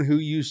someone who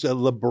used a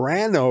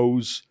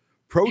Lebranos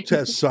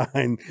protest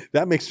sign.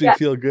 That makes me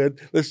feel good.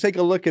 Let's take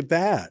a look at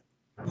that.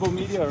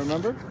 Media,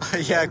 remember?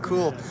 Yeah,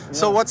 cool. Yeah.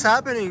 So what's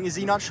happening? Is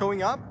he not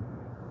showing up?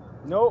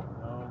 No.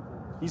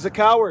 He's a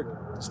coward.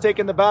 He's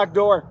taking the back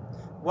door.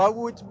 What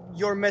would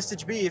your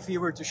message be if he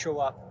were to show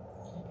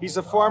up? He's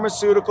a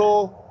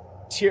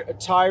pharmaceutical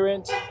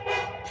tyrant,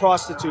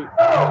 prostitute.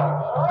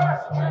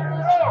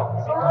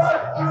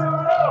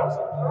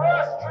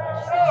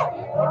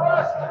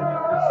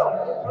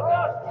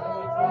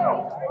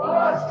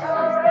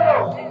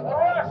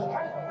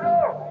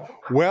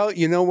 Well,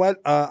 you know what?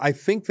 I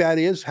think that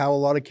is how a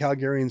lot of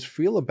Calgarians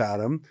feel about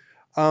him.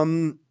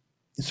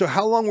 So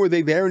how long were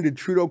they there, and did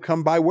Trudeau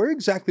come by? Where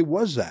exactly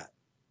was that?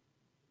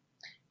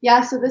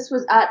 Yeah, so this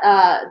was at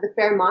the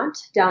Fairmont,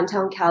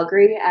 downtown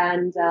Calgary,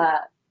 and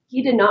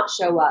he did not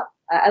show up.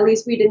 At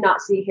least we did not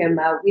see him.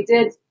 We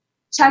did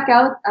check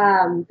out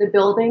the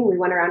building. We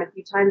went around a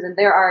few times, and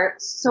there are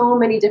so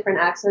many different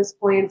access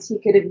points. He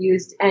could have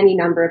used any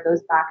number of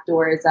those back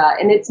doors.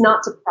 And it's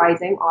not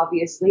surprising,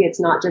 obviously. It's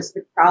not just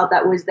the crowd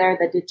that was there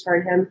that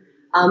deterred him.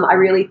 I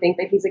really think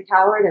that he's a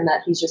coward and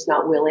that he's just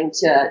not willing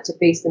to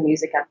face the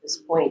music at this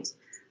point.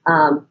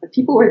 The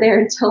people were there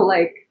until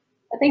like,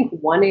 I think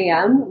 1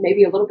 a.m.,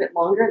 maybe a little bit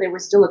longer. There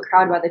was still a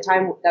crowd by the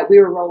time that we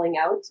were rolling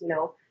out.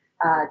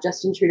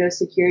 Justin Trudeau's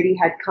security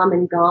had come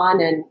and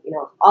gone, and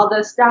all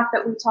the staff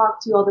that we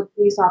talked to, all the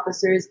police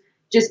officers,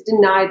 just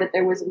denied that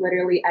there was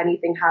literally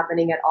anything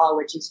happening at all,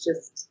 which is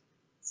just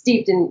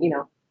steeped in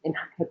in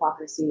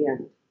hypocrisy,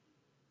 and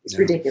it's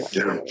ridiculous.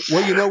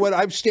 Well, you know what?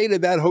 I've stayed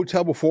at that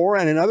hotel before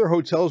and in other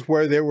hotels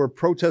where there were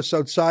protests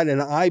outside,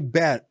 and I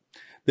bet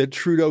that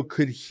Trudeau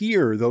could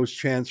hear those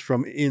chants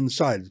from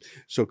inside.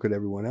 So could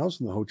everyone else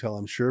in the hotel,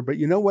 I'm sure. But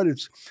you know what?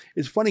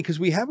 It's funny because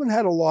we haven't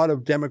had a lot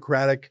of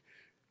democratic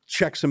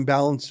checks and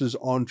balances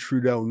on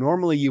Trudeau.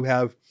 Normally you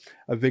have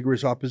a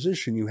vigorous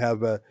opposition. You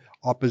have a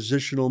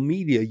oppositional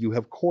media. You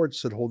have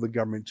courts that hold the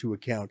government to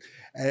account.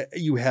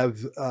 You have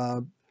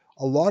a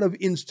lot of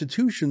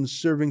institutions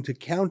serving to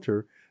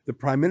counter the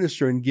prime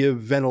minister and give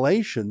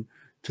ventilation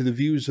to the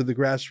views of the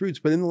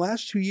grassroots. But in the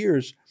last 2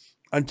 years,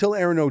 until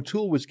Erin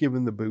O'Toole was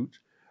given the boot,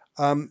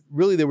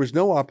 really there was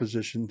no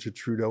opposition to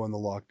Trudeau and the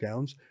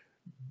lockdowns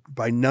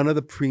by none of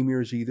the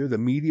premiers either. The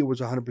media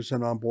was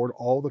 100% on board.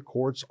 All the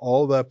courts,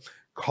 all the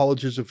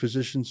colleges of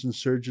physicians and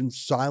surgeons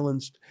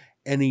silenced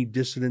any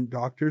dissident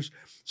doctors.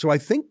 So I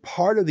think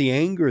part of the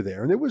anger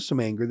there, and there was some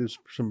anger, there's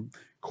some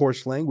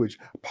coarse language,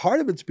 part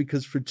of it's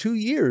because for 2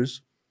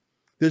 years,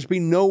 there's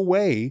been no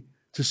way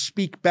to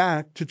speak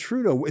back to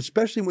Trudeau,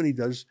 especially when he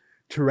does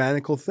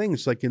tyrannical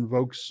things like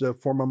invokes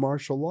former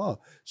martial law.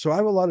 So I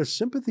have a lot of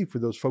sympathy for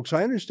those folks.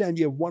 I understand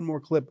you have one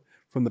more clip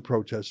from the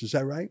protest. Is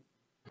that right?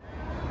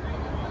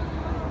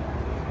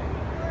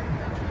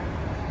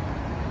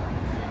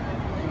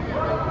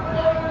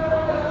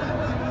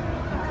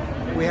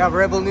 We have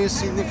Rebel News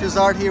Sidney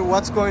Fizard here.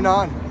 What's going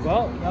on?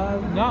 Well,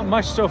 not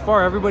much so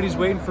far. Everybody's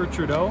waiting for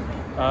Trudeau.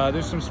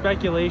 There's some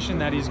speculation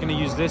that he's going to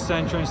use this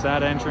entrance,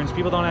 that entrance.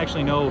 People don't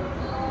actually know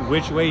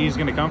which way he's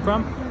going to come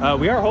from.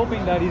 We are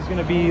hoping that he's going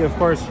to be, of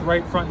course,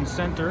 right front and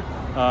center.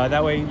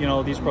 That way,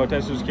 these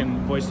protesters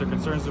can voice their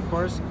concerns, of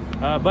course.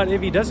 But if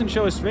he doesn't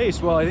show his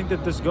face, well, I think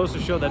that this goes to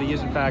show that he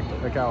is, in fact,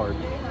 a coward.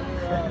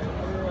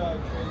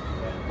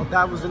 Well,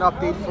 that was an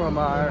update from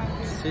our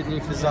Sidney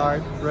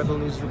Fizard, Rebel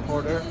News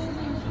reporter.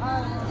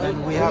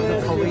 And we have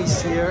the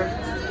police here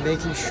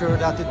making sure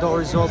that the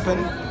door is open,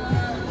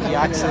 the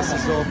access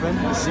is open,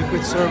 the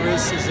Secret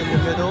Service is in the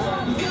middle,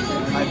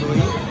 I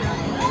believe.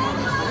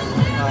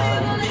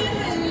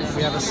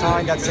 We have a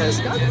sign that says,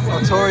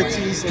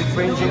 authorities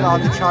infringing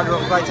on the Charter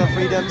of Rights and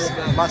Freedoms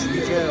must be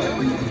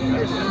jailed.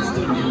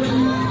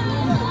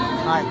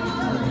 Hi.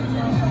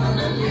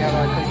 We have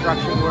a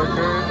construction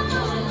worker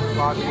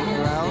walking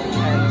around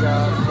and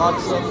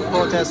lots of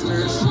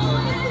protesters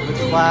with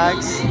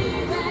flags.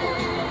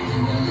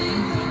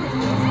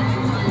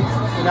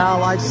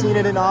 Now, I've seen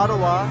it in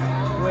Ottawa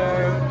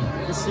where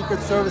the Secret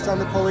Service and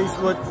the police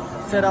would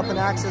set up an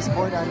access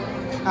point and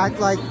act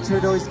like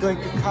Trudeau is going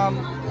to come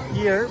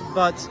here,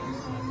 but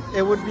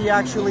it would be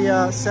actually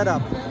a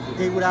setup.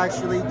 They would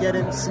actually get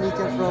him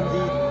sneaking from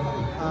the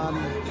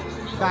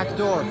back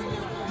door.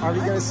 Are we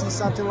going to see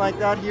something like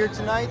that here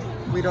tonight?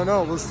 We don't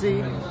know. We'll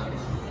see.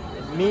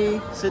 Me,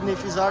 Sidney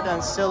Fizard,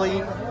 and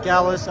Celine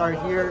Gallus are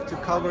here to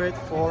cover it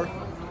for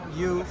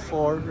you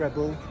for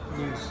Rebel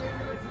News.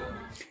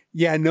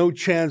 Yeah, no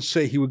chance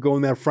he would go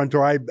in that front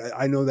door.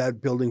 I know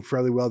that building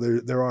fairly well.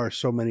 There are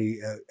so many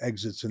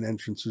exits and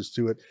entrances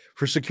to it.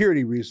 For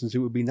security reasons, it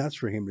would be nuts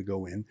for him to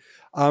go in.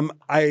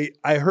 I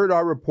heard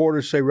our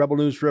reporters say Rebel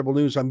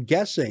News. I'm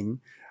guessing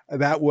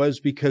that was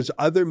because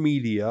other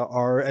media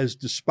are as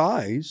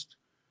despised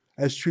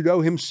as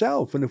Trudeau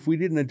himself. And if we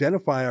didn't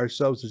identify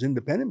ourselves as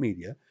independent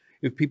media,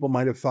 if people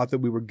might have thought that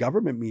we were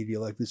government media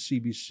like the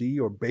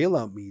CBC or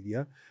bailout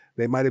media,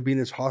 they might have been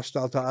as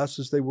hostile to us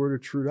as they were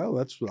to Trudeau.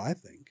 That's what I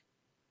think.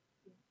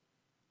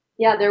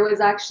 Yeah, there was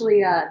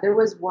actually there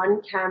was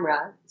one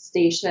camera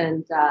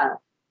stationed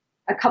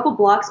a couple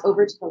blocks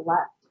over to the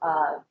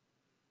left,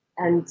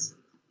 and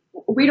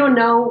we don't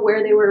know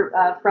where they were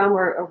from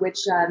or which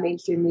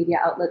mainstream media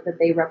outlet that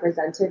they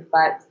represented,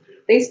 but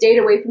they stayed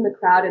away from the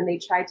crowd and they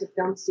tried to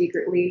film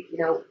secretly.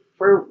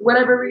 For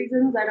whatever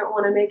reasons, I don't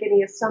want to make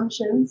any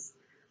assumptions.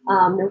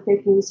 No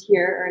fake news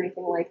here or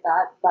anything like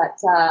that.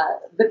 But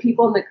the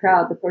people in the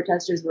crowd, the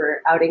protesters,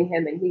 were outing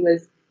him, and he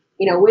was,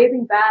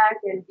 waving back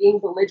and being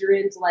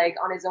belligerent, like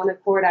on his own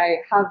accord. I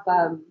have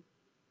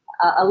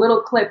a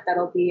little clip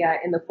that'll be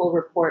in the full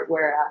report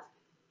where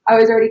I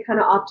was already kind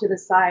of off to the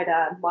side,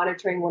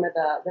 monitoring one of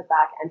the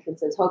back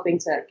entrances, hoping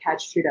to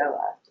catch Trudeau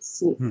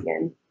sneaking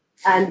in.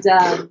 And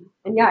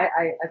yeah,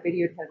 I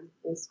videoed him.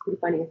 It was pretty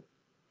funny.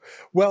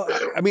 Well,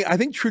 I mean, I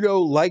think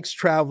Trudeau likes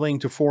traveling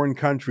to foreign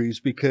countries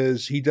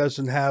because he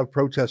doesn't have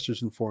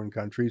protesters in foreign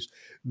countries.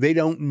 They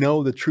don't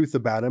know the truth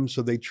about him,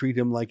 so they treat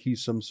him like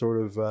he's some sort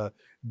of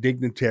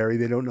dignitary.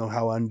 They don't know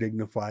how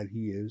undignified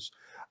he is.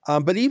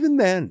 But even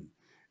then,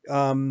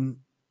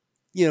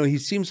 he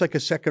seems like a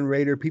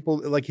second-rater.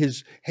 People like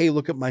his, hey,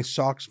 look at my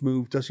socks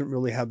move, doesn't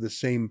really have the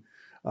same,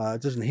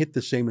 it doesn't hit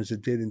the same as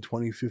it did in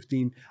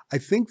 2015. I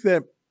think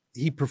that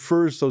he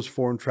prefers those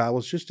foreign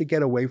travels just to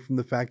get away from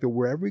the fact that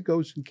wherever he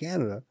goes in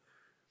Canada,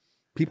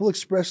 people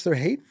express their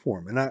hate for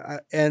him.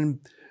 And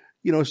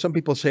you know, some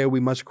people say, oh, we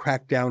must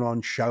crack down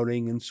on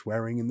shouting and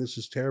swearing, and this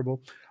is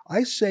terrible.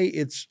 I say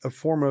it's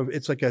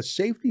it's like a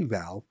safety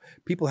valve.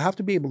 People have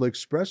to be able to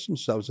express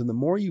themselves, and the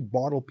more you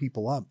bottle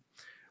people up,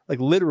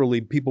 like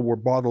literally people were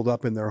bottled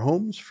up in their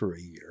homes for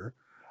a year.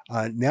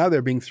 Now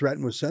they're being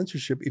threatened with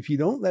censorship. If you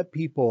don't let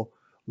people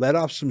let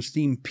off some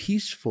steam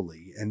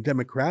peacefully and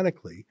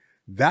democratically,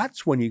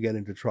 that's when you get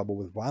into trouble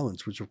with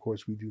violence, which of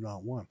course we do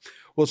not want.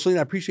 Well, Celine,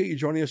 I appreciate you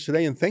joining us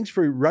today, and thanks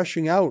for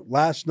rushing out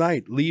last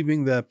night,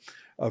 leaving the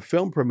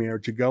film premiere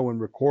to go and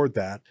record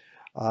that.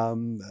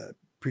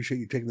 Appreciate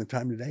you taking the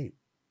time today.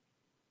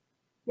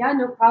 Yeah,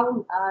 no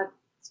problem.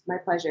 It's my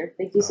pleasure.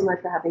 Thank you so much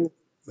for having me.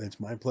 It's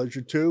my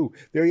pleasure too.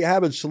 There you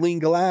have it, Celine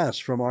Glass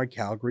from our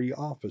Calgary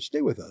office.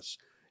 Stay with us.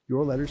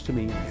 Your letters to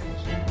me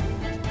next.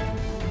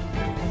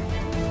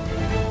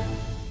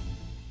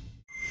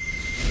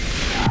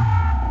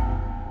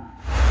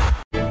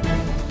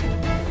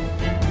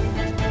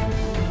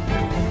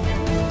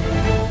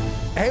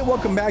 Hey,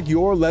 welcome back.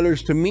 Your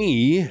letters to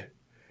me.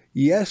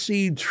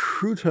 Yesi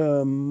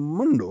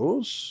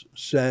Trutamundos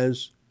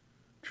says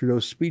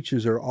Trudeau's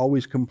speeches are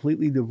always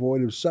completely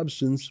devoid of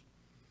substance.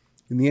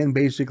 In the end,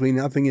 basically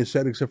nothing is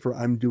said except for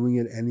I'm doing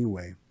it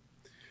anyway.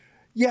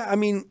 Yeah, I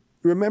mean,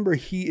 remember,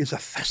 he is a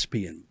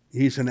thespian.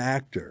 He's an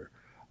actor.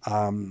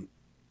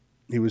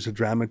 He was a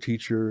drama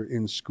teacher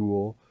in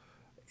school.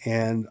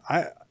 And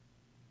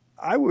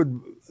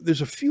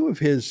there's a few of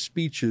his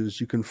speeches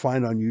you can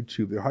find on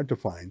YouTube. They're hard to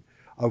find.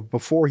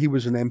 Before he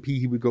was an MP,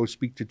 he would go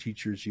speak to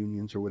teachers'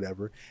 unions or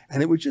whatever.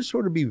 And it would just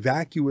sort of be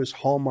vacuous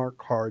Hallmark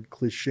card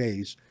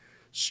cliches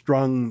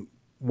strung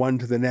one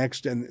to the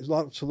next, and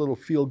lots of little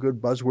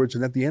feel-good buzzwords.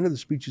 And at the end of the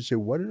speech, you'd say,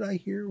 what did I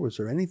hear? Was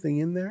there anything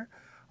in there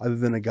other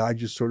than a guy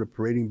just sort of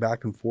parading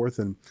back and forth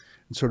and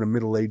sort of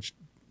middle-aged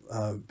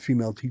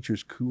female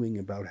teachers cooing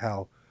about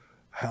how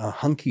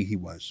hunky he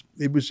was?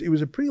 It was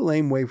a pretty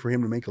lame way for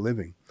him to make a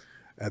living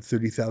at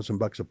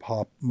 $30,000 a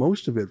pop,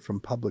 most of it from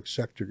public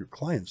sector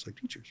clients like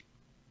teachers.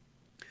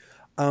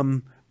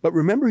 But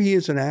remember, he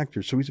is an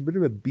actor, so he's a bit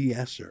of a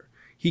BSer.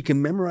 He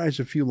can memorize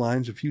a few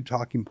lines, a few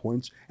talking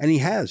points, and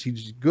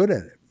he's good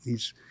at it.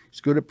 He's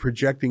good at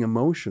projecting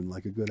emotion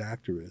like a good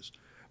actor is.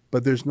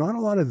 But there's not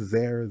a lot of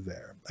there.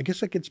 I guess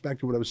that gets back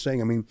to what I was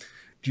saying. I mean,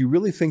 do you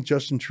really think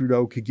Justin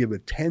Trudeau could give a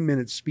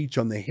 10-minute speech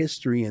on the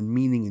history and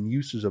meaning and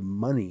uses of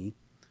money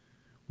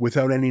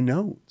without any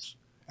notes,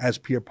 as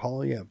Pierre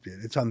Poilievre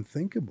did? It's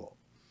unthinkable.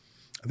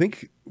 I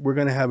think we're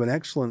going to have an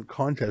excellent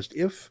contest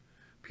if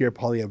Pierre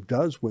Poilievre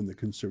does win the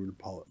Conservative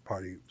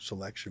Party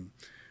selection.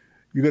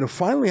 You're going to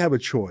finally have a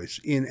choice.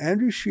 In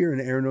Andrew Scheer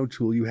and Aaron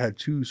O'Toole, you had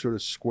two sort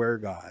of square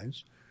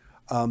guys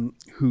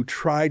who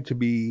tried to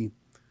be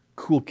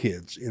cool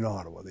kids in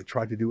Ottawa. They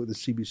tried to do what the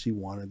CBC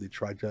wanted. They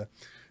tried to,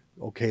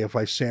 okay, if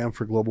I say I'm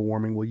for global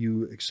warming, will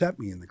you accept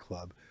me in the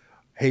club?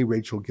 Hey,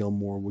 Rachel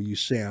Gilmore, will you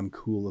say I'm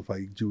cool if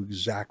I do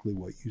exactly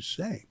what you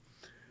say?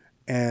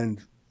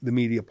 And the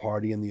media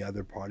party and the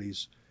other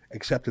parties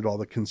accepted all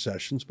the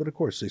concessions, but of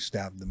course they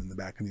stabbed them in the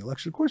back in the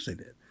election. Of course they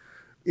did.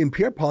 In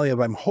Pierre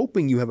Poilievre, I'm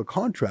hoping you have a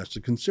contrast,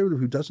 a conservative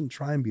who doesn't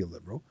try and be a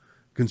liberal,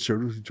 a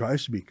conservative who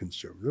tries to be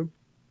conservative,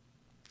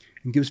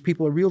 and gives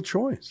people a real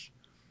choice.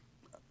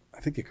 I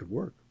think it could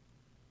work.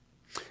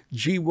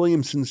 G.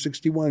 Williamson,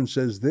 61,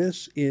 says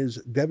this is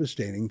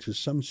devastating to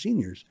some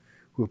seniors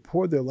who have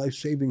poured their life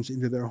savings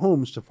into their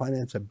homes to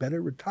finance a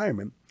better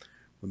retirement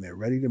when they're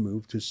ready to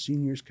move to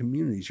seniors'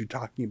 communities. You're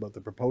talking about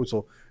the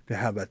proposal to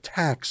have a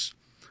tax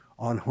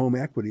on home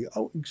equity.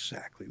 Oh,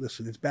 exactly.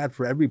 Listen, it's bad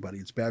for everybody.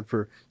 It's bad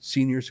for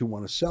seniors who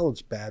want to sell.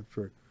 It's bad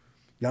for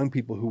young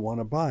people who want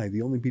to buy.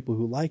 The only people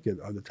who like it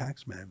are the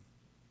tax men.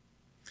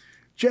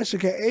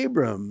 Jessica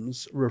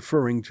Abrams,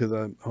 referring to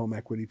the home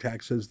equity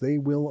tax, says they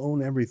will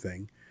own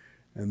everything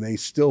and they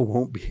still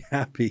won't be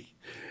happy.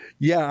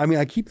 Yeah, I mean,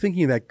 I keep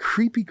thinking of that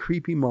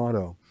creepy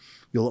motto,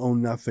 you'll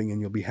own nothing and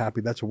you'll be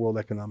happy. That's a World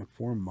Economic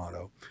Forum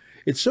motto.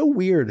 It's so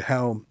weird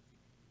how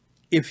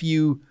if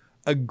you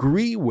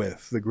agree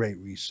with the Great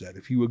Reset,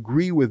 if you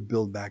agree with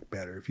Build Back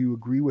Better, if you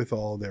agree with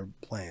all their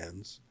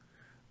plans,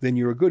 then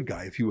you're a good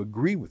guy if you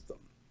agree with them.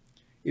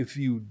 If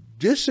you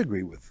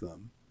disagree with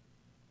them,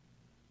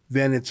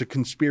 then it's a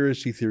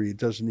conspiracy theory. It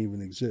doesn't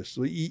even exist.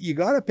 So you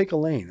got to pick a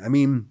lane. I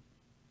mean,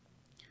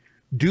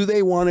 do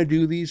they want to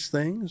do these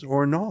things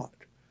or not?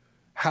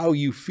 How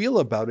you feel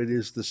about it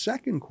is the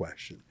second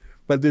question.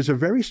 But there's a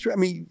very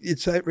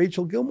it's that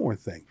Rachel Gilmore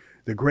thing.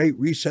 The Great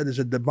Reset is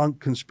a debunked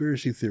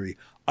conspiracy theory.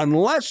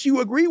 Unless you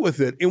agree with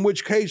it, in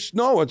which case,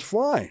 no, it's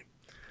fine.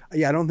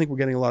 Yeah, I don't think we're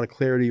getting a lot of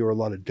clarity or a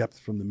lot of depth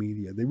from the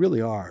media. They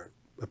really are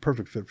a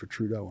perfect fit for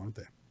Trudeau, aren't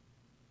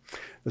they?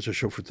 That's our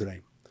show for today.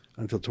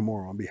 Until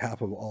tomorrow, on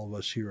behalf of all of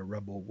us here at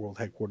Rebel World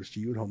Headquarters,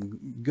 to you at home,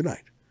 good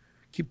night.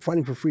 Keep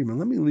fighting for freedom. And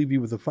let me leave you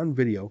with a fun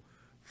video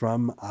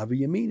from Avi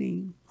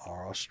Yamini,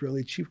 our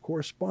Australia chief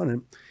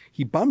correspondent.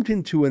 He bumped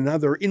into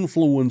another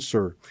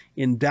influencer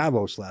in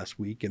Davos last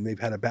week, and they've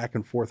had a back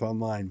and forth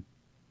online.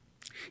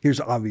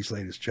 Here's Avi's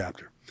latest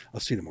chapter.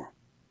 I'll see you tomorrow.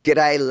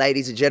 G'day,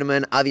 ladies and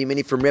gentlemen. Avi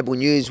Mini from Rebel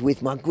News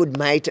with my good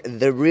mate,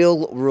 the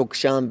real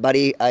Rukshan.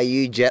 Buddy, are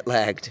you jet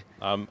lagged?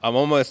 I'm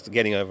almost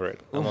getting over it.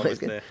 I'm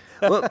almost there.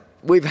 Well,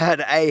 we've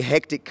had a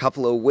hectic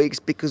couple of weeks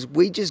because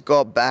we just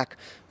got back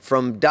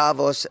from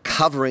Davos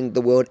covering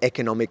the World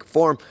Economic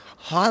Forum,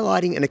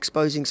 highlighting and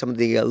exposing some of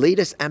the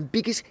elitist and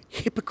biggest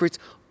hypocrites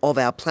of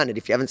our planet.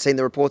 If you haven't seen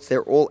the reports,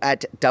 they're all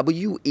at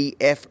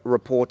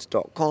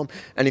wefreports.com.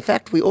 And in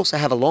fact, we also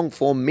have a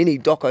long-form mini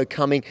doco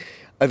coming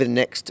over the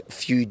next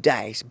few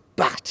days.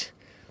 But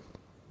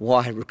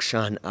why,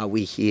 Rukshan, are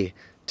we here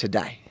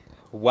today?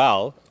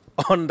 Well,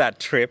 on that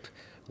trip,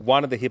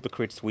 one of the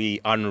hypocrites we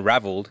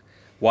unraveled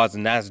was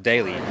Naz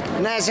Daily.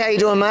 Naz, how you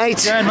doing,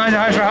 mate? Good, mate.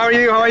 How are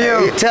you? How are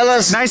you? Tell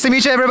us. Nice to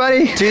meet you,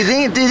 everybody. Do you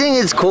think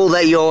it's cool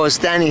that you're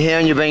standing here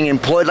and you're being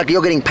employed, like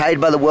you're getting paid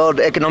by the World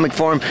Economic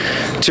Forum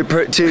to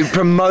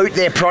promote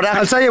their product?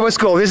 I'll tell you what's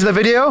cool. This is the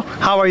video.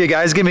 How are you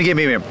guys? Give me.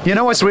 You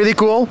know what's really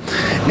cool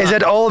is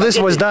that all this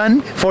was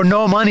done for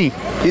no money.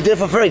 You did it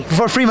for free.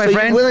 For free, my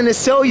friend. You're willing to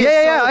sell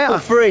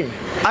yourself for free.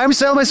 I'm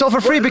selling myself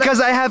for free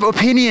because I have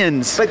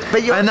opinions,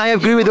 and I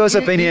agree with those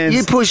opinions.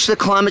 You push the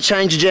climate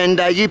change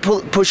agenda. You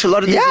push a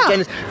lot of these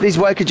agendas, these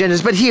woke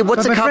agendas. But here,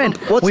 what's the carbon?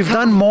 We've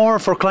done more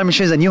for climate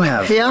change than you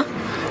have. Yeah.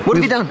 What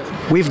have you done?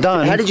 We've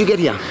done. How did you get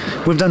here?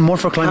 We've done more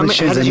for climate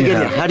change than you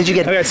have. How did you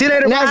get here? Okay, see you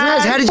later.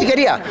 Naz, how did you get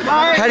here?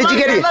 How did you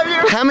get here?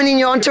 How many in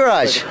your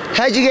entourage?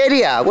 How did you get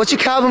here? What's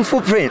your carbon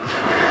footprint?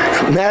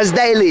 Naz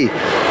Daily.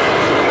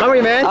 How are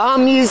you, man?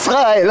 I'm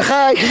Israel.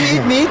 Hi. You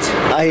eat meat?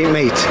 I eat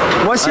meat.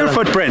 What's your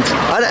footprint?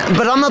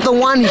 But I'm not the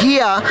one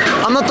here.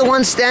 I'm not the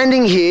one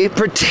standing here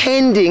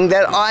pretending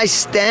that I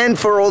stand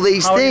for all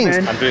these things.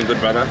 I'm doing good,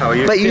 brother. How are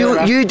you? But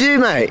you do,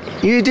 mate.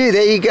 You do.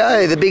 There you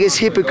go. The biggest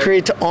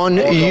hypocrite on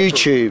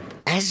YouTube.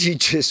 As you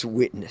just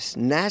witnessed,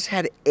 Naz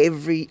had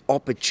every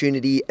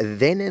opportunity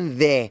then and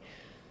there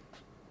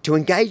to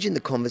engage in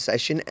the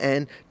conversation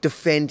and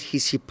defend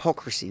his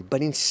hypocrisy.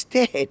 But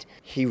instead,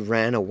 he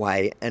ran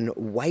away and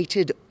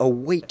waited a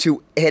week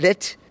to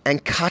edit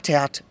and cut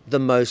out the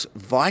most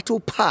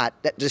vital part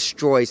that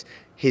destroys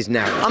his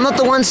narrative. I'm not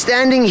the one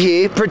standing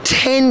here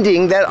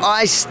pretending that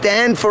I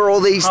stand for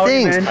all these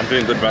things. I'm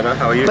doing good, brother.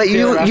 How are you? But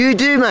you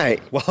do, mate.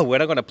 Well, we're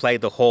not going to play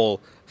the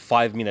whole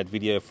 5-minute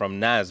video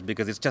from Naz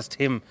because it's just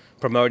him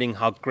promoting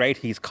how great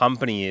his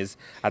company is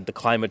at the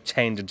climate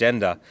change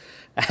agenda.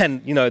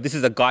 And, you know, this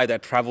is a guy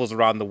that travels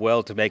around the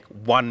world to make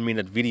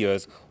 1-minute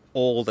videos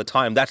all the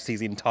time. That's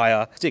his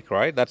entire stick,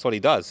 right? That's what he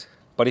does.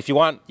 But if you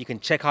want, you can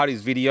check out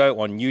his video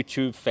on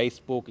YouTube,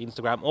 Facebook,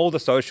 Instagram, all the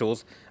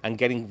socials, and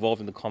get involved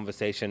in the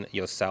conversation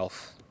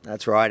yourself.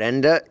 That's right.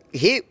 And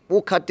here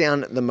we'll cut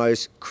down the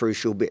most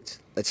crucial bits.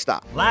 Let's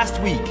start. Last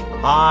week,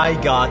 I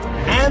got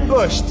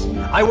ambushed.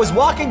 I was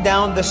walking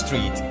down the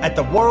street at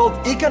the World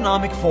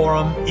Economic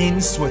Forum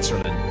in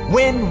Switzerland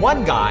when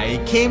one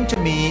guy came to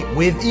me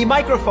with a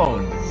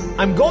microphone.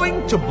 I'm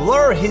going to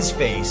blur his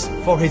face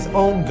for his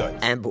own good.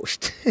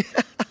 Ambushed.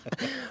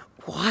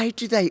 Why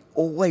do they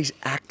always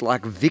act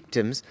like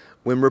victims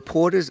when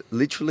reporters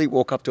literally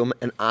walk up to them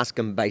and ask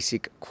them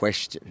basic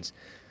questions?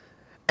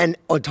 And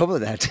on top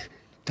of that,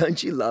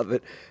 don't you love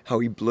it how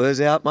he blurs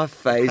out my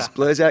face,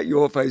 blurs out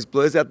your face,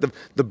 blurs out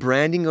the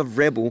branding of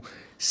Rebel,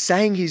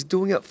 saying he's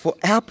doing it for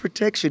our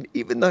protection,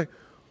 even though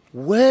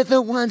we're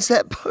the ones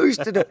that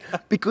posted it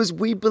because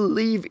we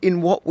believe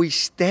in what we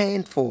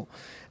stand for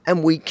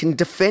and we can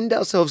defend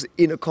ourselves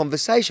in a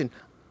conversation,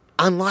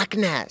 unlike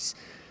Naz.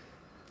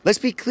 Let's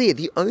be clear,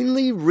 the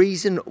only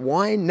reason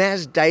why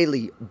Naz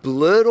Daily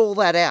blurred all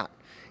that out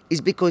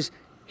is because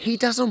he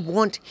doesn't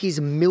want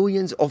his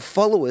millions of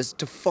followers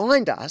to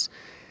find us,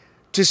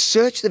 to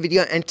search the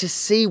video and to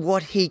see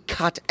what he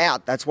cut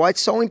out. That's why it's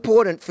so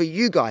important for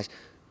you guys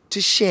to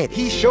share.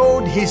 He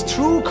showed his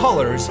true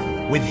colors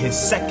with his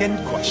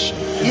second question.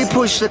 You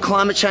push the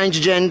climate change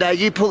agenda,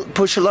 you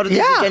push a lot of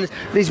these agendas,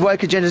 these woke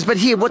agendas, but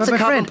here, what's the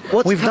carbon?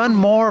 We've done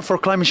more for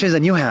climate change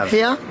than you have.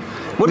 Yeah?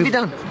 What have you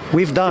done?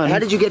 We've done. How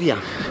did you get here?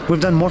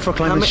 We've done more for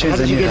climate change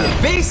than you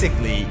have.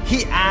 Basically,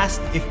 he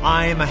asked if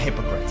I am a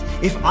hypocrite,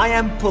 if I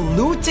am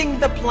polluting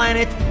the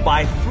planet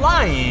by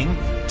flying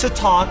to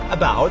talk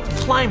about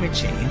climate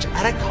change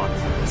at a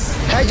conference.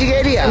 How'd you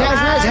get here?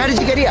 Naz, how did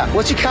you get here?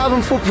 What's your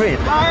carbon footprint?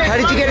 How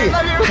did you get here?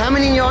 How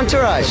many in your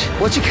entourage?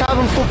 What's your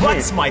carbon footprint?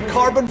 What's my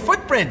carbon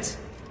footprint?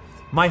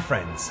 My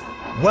friends,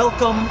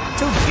 welcome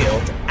to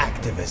guilt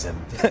activism.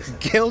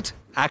 Guilt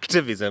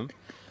activism?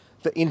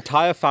 The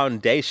entire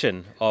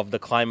foundation of the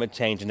climate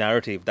change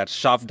narrative that's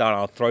shoved down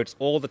our throats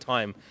all the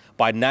time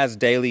by Naz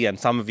Daily and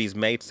some of his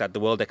mates at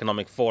the World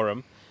Economic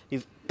Forum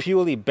is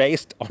purely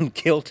based on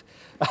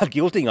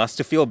guilting us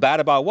to feel bad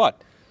about what?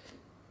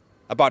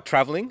 About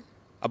traveling?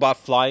 About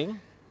flying?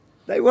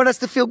 They want us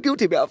to feel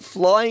guilty about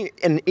flying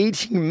and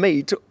eating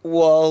meat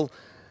while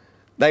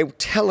they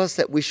tell us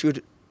that we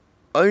should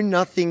own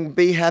nothing,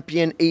 be happy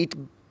and eat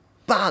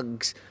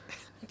bugs.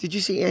 Did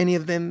you see any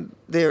of them?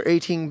 They're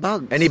eating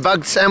bugs. Any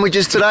bug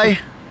sandwiches today?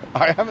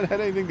 I haven't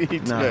had anything to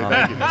eat today, No.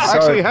 thank you. I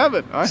actually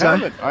haven't.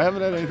 I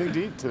haven't had anything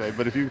to eat today,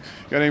 but if you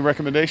got any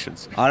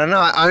recommendations. I don't know,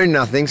 I own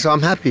nothing, so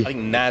I'm happy. I think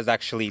Naz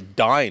actually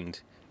dined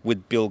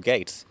with Bill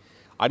Gates.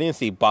 I didn't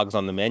see bugs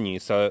on the menu,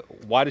 so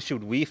why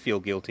should we feel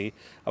guilty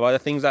about the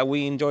things that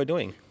we enjoy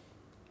doing?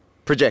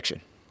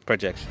 Projection.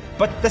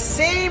 But the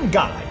same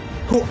guy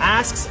who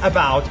asks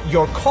about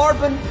your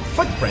carbon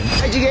footprint.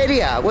 How'd you get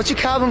here? What's your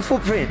carbon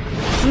footprint?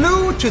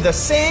 Flew to the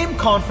same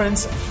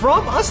conference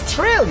from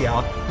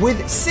Australia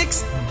with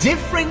 6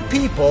 different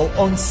people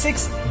on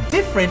 6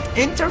 different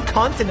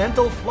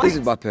intercontinental flights. This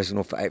is my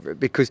personal favourite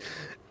because,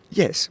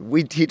 yes,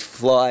 we did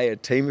fly a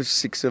team of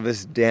 6 of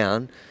us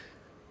down,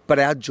 but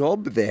our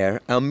job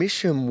there, our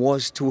mission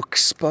was to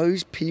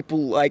expose people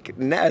like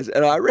Naz,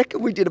 and I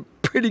reckon we did a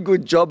pretty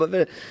good job of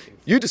it.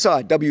 You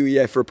decide,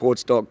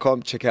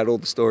 wefreports.com, check out all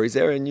the stories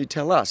there and you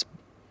tell us.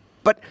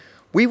 But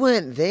we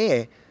weren't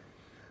there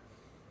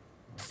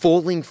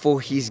falling for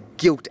his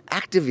guilt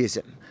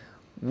activism.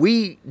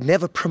 We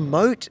never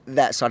promote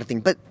that side of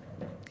thing. But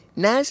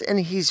Naz and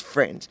his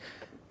friends,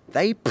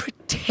 they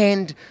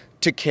pretend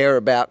to care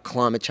about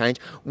climate change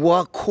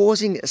while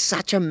causing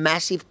such a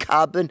massive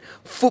carbon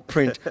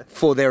footprint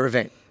for their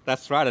event.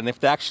 That's right. And if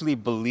they actually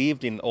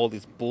believed in all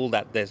this bull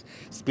that they're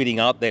spitting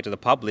out there to the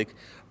public,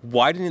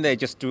 why didn't they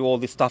just do all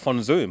this stuff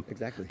on Zoom?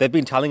 Exactly. They've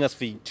been telling us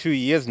for 2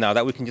 years now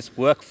that we can just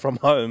work from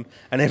home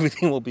and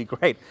everything will be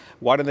great.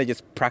 Why don't they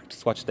just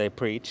practice what they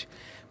preach,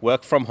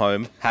 work from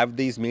home, have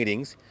these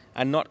meetings,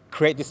 and not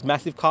create this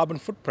massive carbon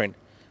footprint?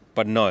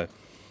 But no.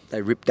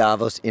 They ripped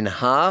Davos in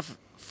half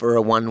for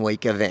a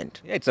 1-week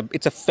event. Yeah,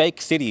 it's a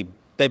fake city.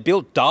 They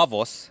built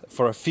Davos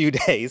for a few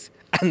days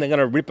and they're going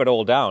to rip it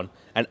all down.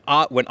 And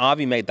when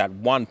Avi made that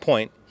one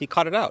point, he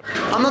cut it out.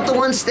 I'm not the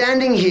one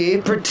standing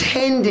here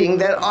pretending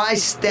that I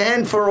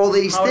stand for all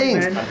these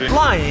things.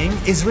 Flying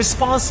is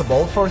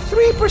responsible for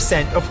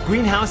 3% of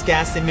greenhouse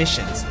gas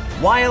emissions,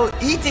 while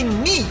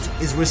eating meat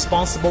is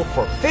responsible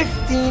for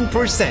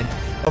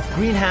 15% of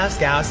greenhouse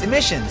gas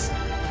emissions.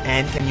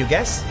 And can you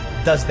guess?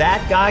 Does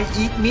that guy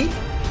eat meat?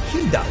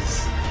 He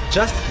does.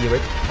 Just hear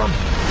it from him.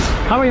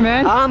 How are you,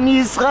 man? I'm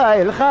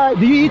Israel. Hi.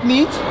 Do you eat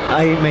meat?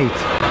 I eat meat.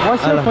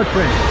 What's your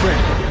footprint?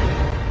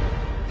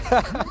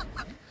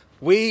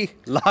 We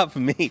love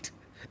meat.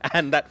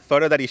 And that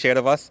photo that he shared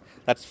of us,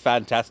 that's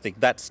fantastic.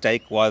 That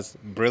steak was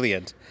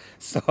brilliant.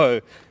 So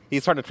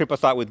he's trying to trip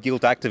us out with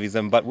guilt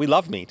activism, but we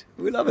love meat.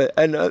 We love it.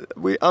 And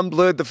we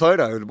unblurred the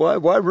photo.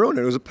 Why ruin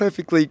it? It was a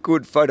perfectly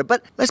good photo.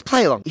 But let's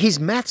play along. His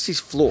maths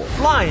is flawed.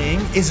 Flying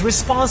is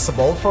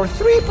responsible for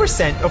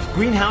 3% of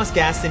greenhouse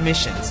gas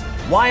emissions,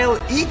 while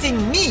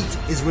eating meat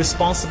is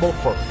responsible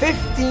for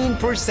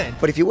 15%.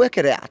 But if you work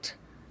it out,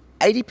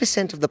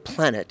 80% of the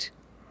planet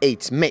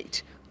eats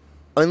meat.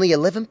 Only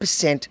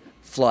 11%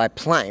 fly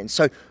planes.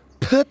 So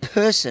per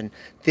person,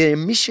 the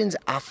emissions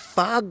are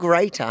far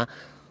greater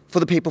for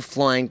the people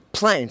flying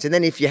planes. And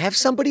then if you have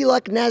somebody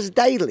like Naz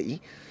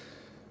Daily,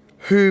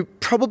 who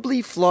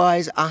probably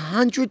flies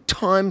 100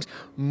 times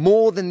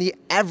more than the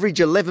average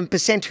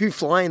 11% who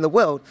fly in the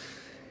world,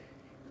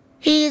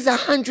 he is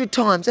 100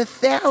 times,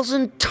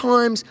 1,000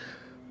 times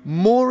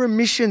more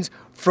emissions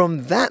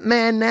from that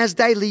man, Naz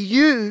Daily,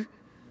 you,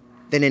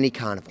 than any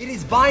carnival. It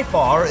is by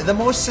far the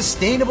most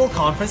sustainable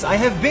conference I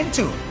have been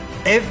to.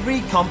 Every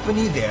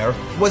company there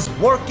was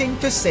working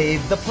to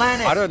save the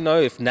planet. I don't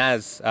know if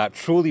Naz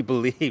truly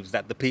believes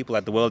that the people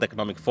at the World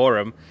Economic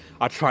Forum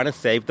are trying to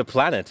save the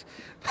planet.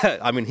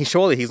 I mean,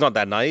 surely he's not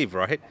that naive,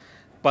 right?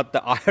 But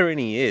the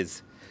irony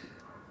is,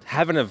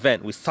 have an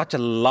event with such a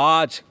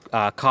large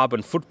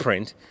carbon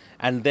footprint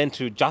and then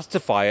to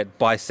justify it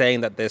by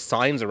saying that there's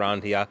signs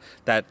around here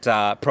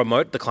that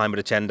promote the climate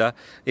agenda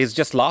is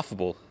just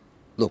laughable.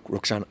 Look,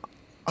 Rukshan,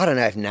 I don't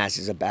know if Naz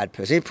is a bad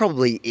person. He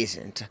probably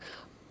isn't.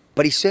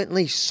 But he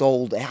certainly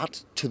sold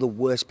out to the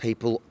worst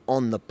people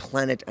on the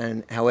planet,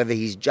 and however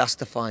he's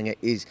justifying it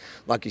is,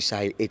 like you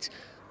say, it's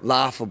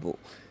laughable.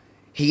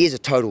 He is a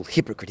total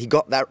hypocrite. He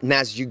got that,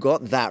 Naz, you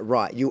got that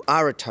right. You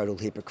are a total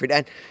hypocrite.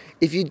 And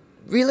if you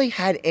really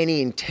had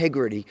any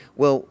integrity,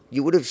 well,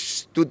 you would have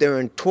stood there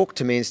and talked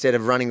to me instead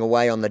of running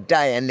away on the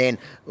day and then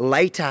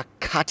later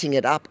cutting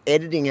it up,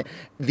 editing it,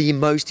 the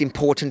most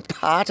important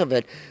part of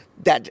it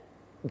that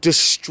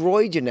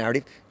destroyed your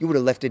narrative, you would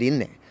have left it in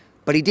there.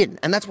 But he didn't.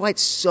 And that's why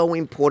it's so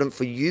important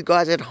for you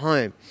guys at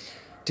home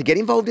to get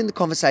involved in the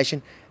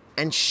conversation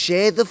and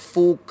share the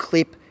full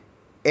clip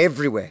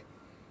everywhere.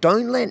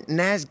 Don't let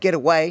Naz get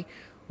away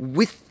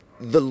with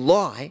the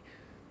lie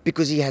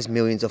because he has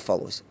millions of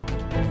followers.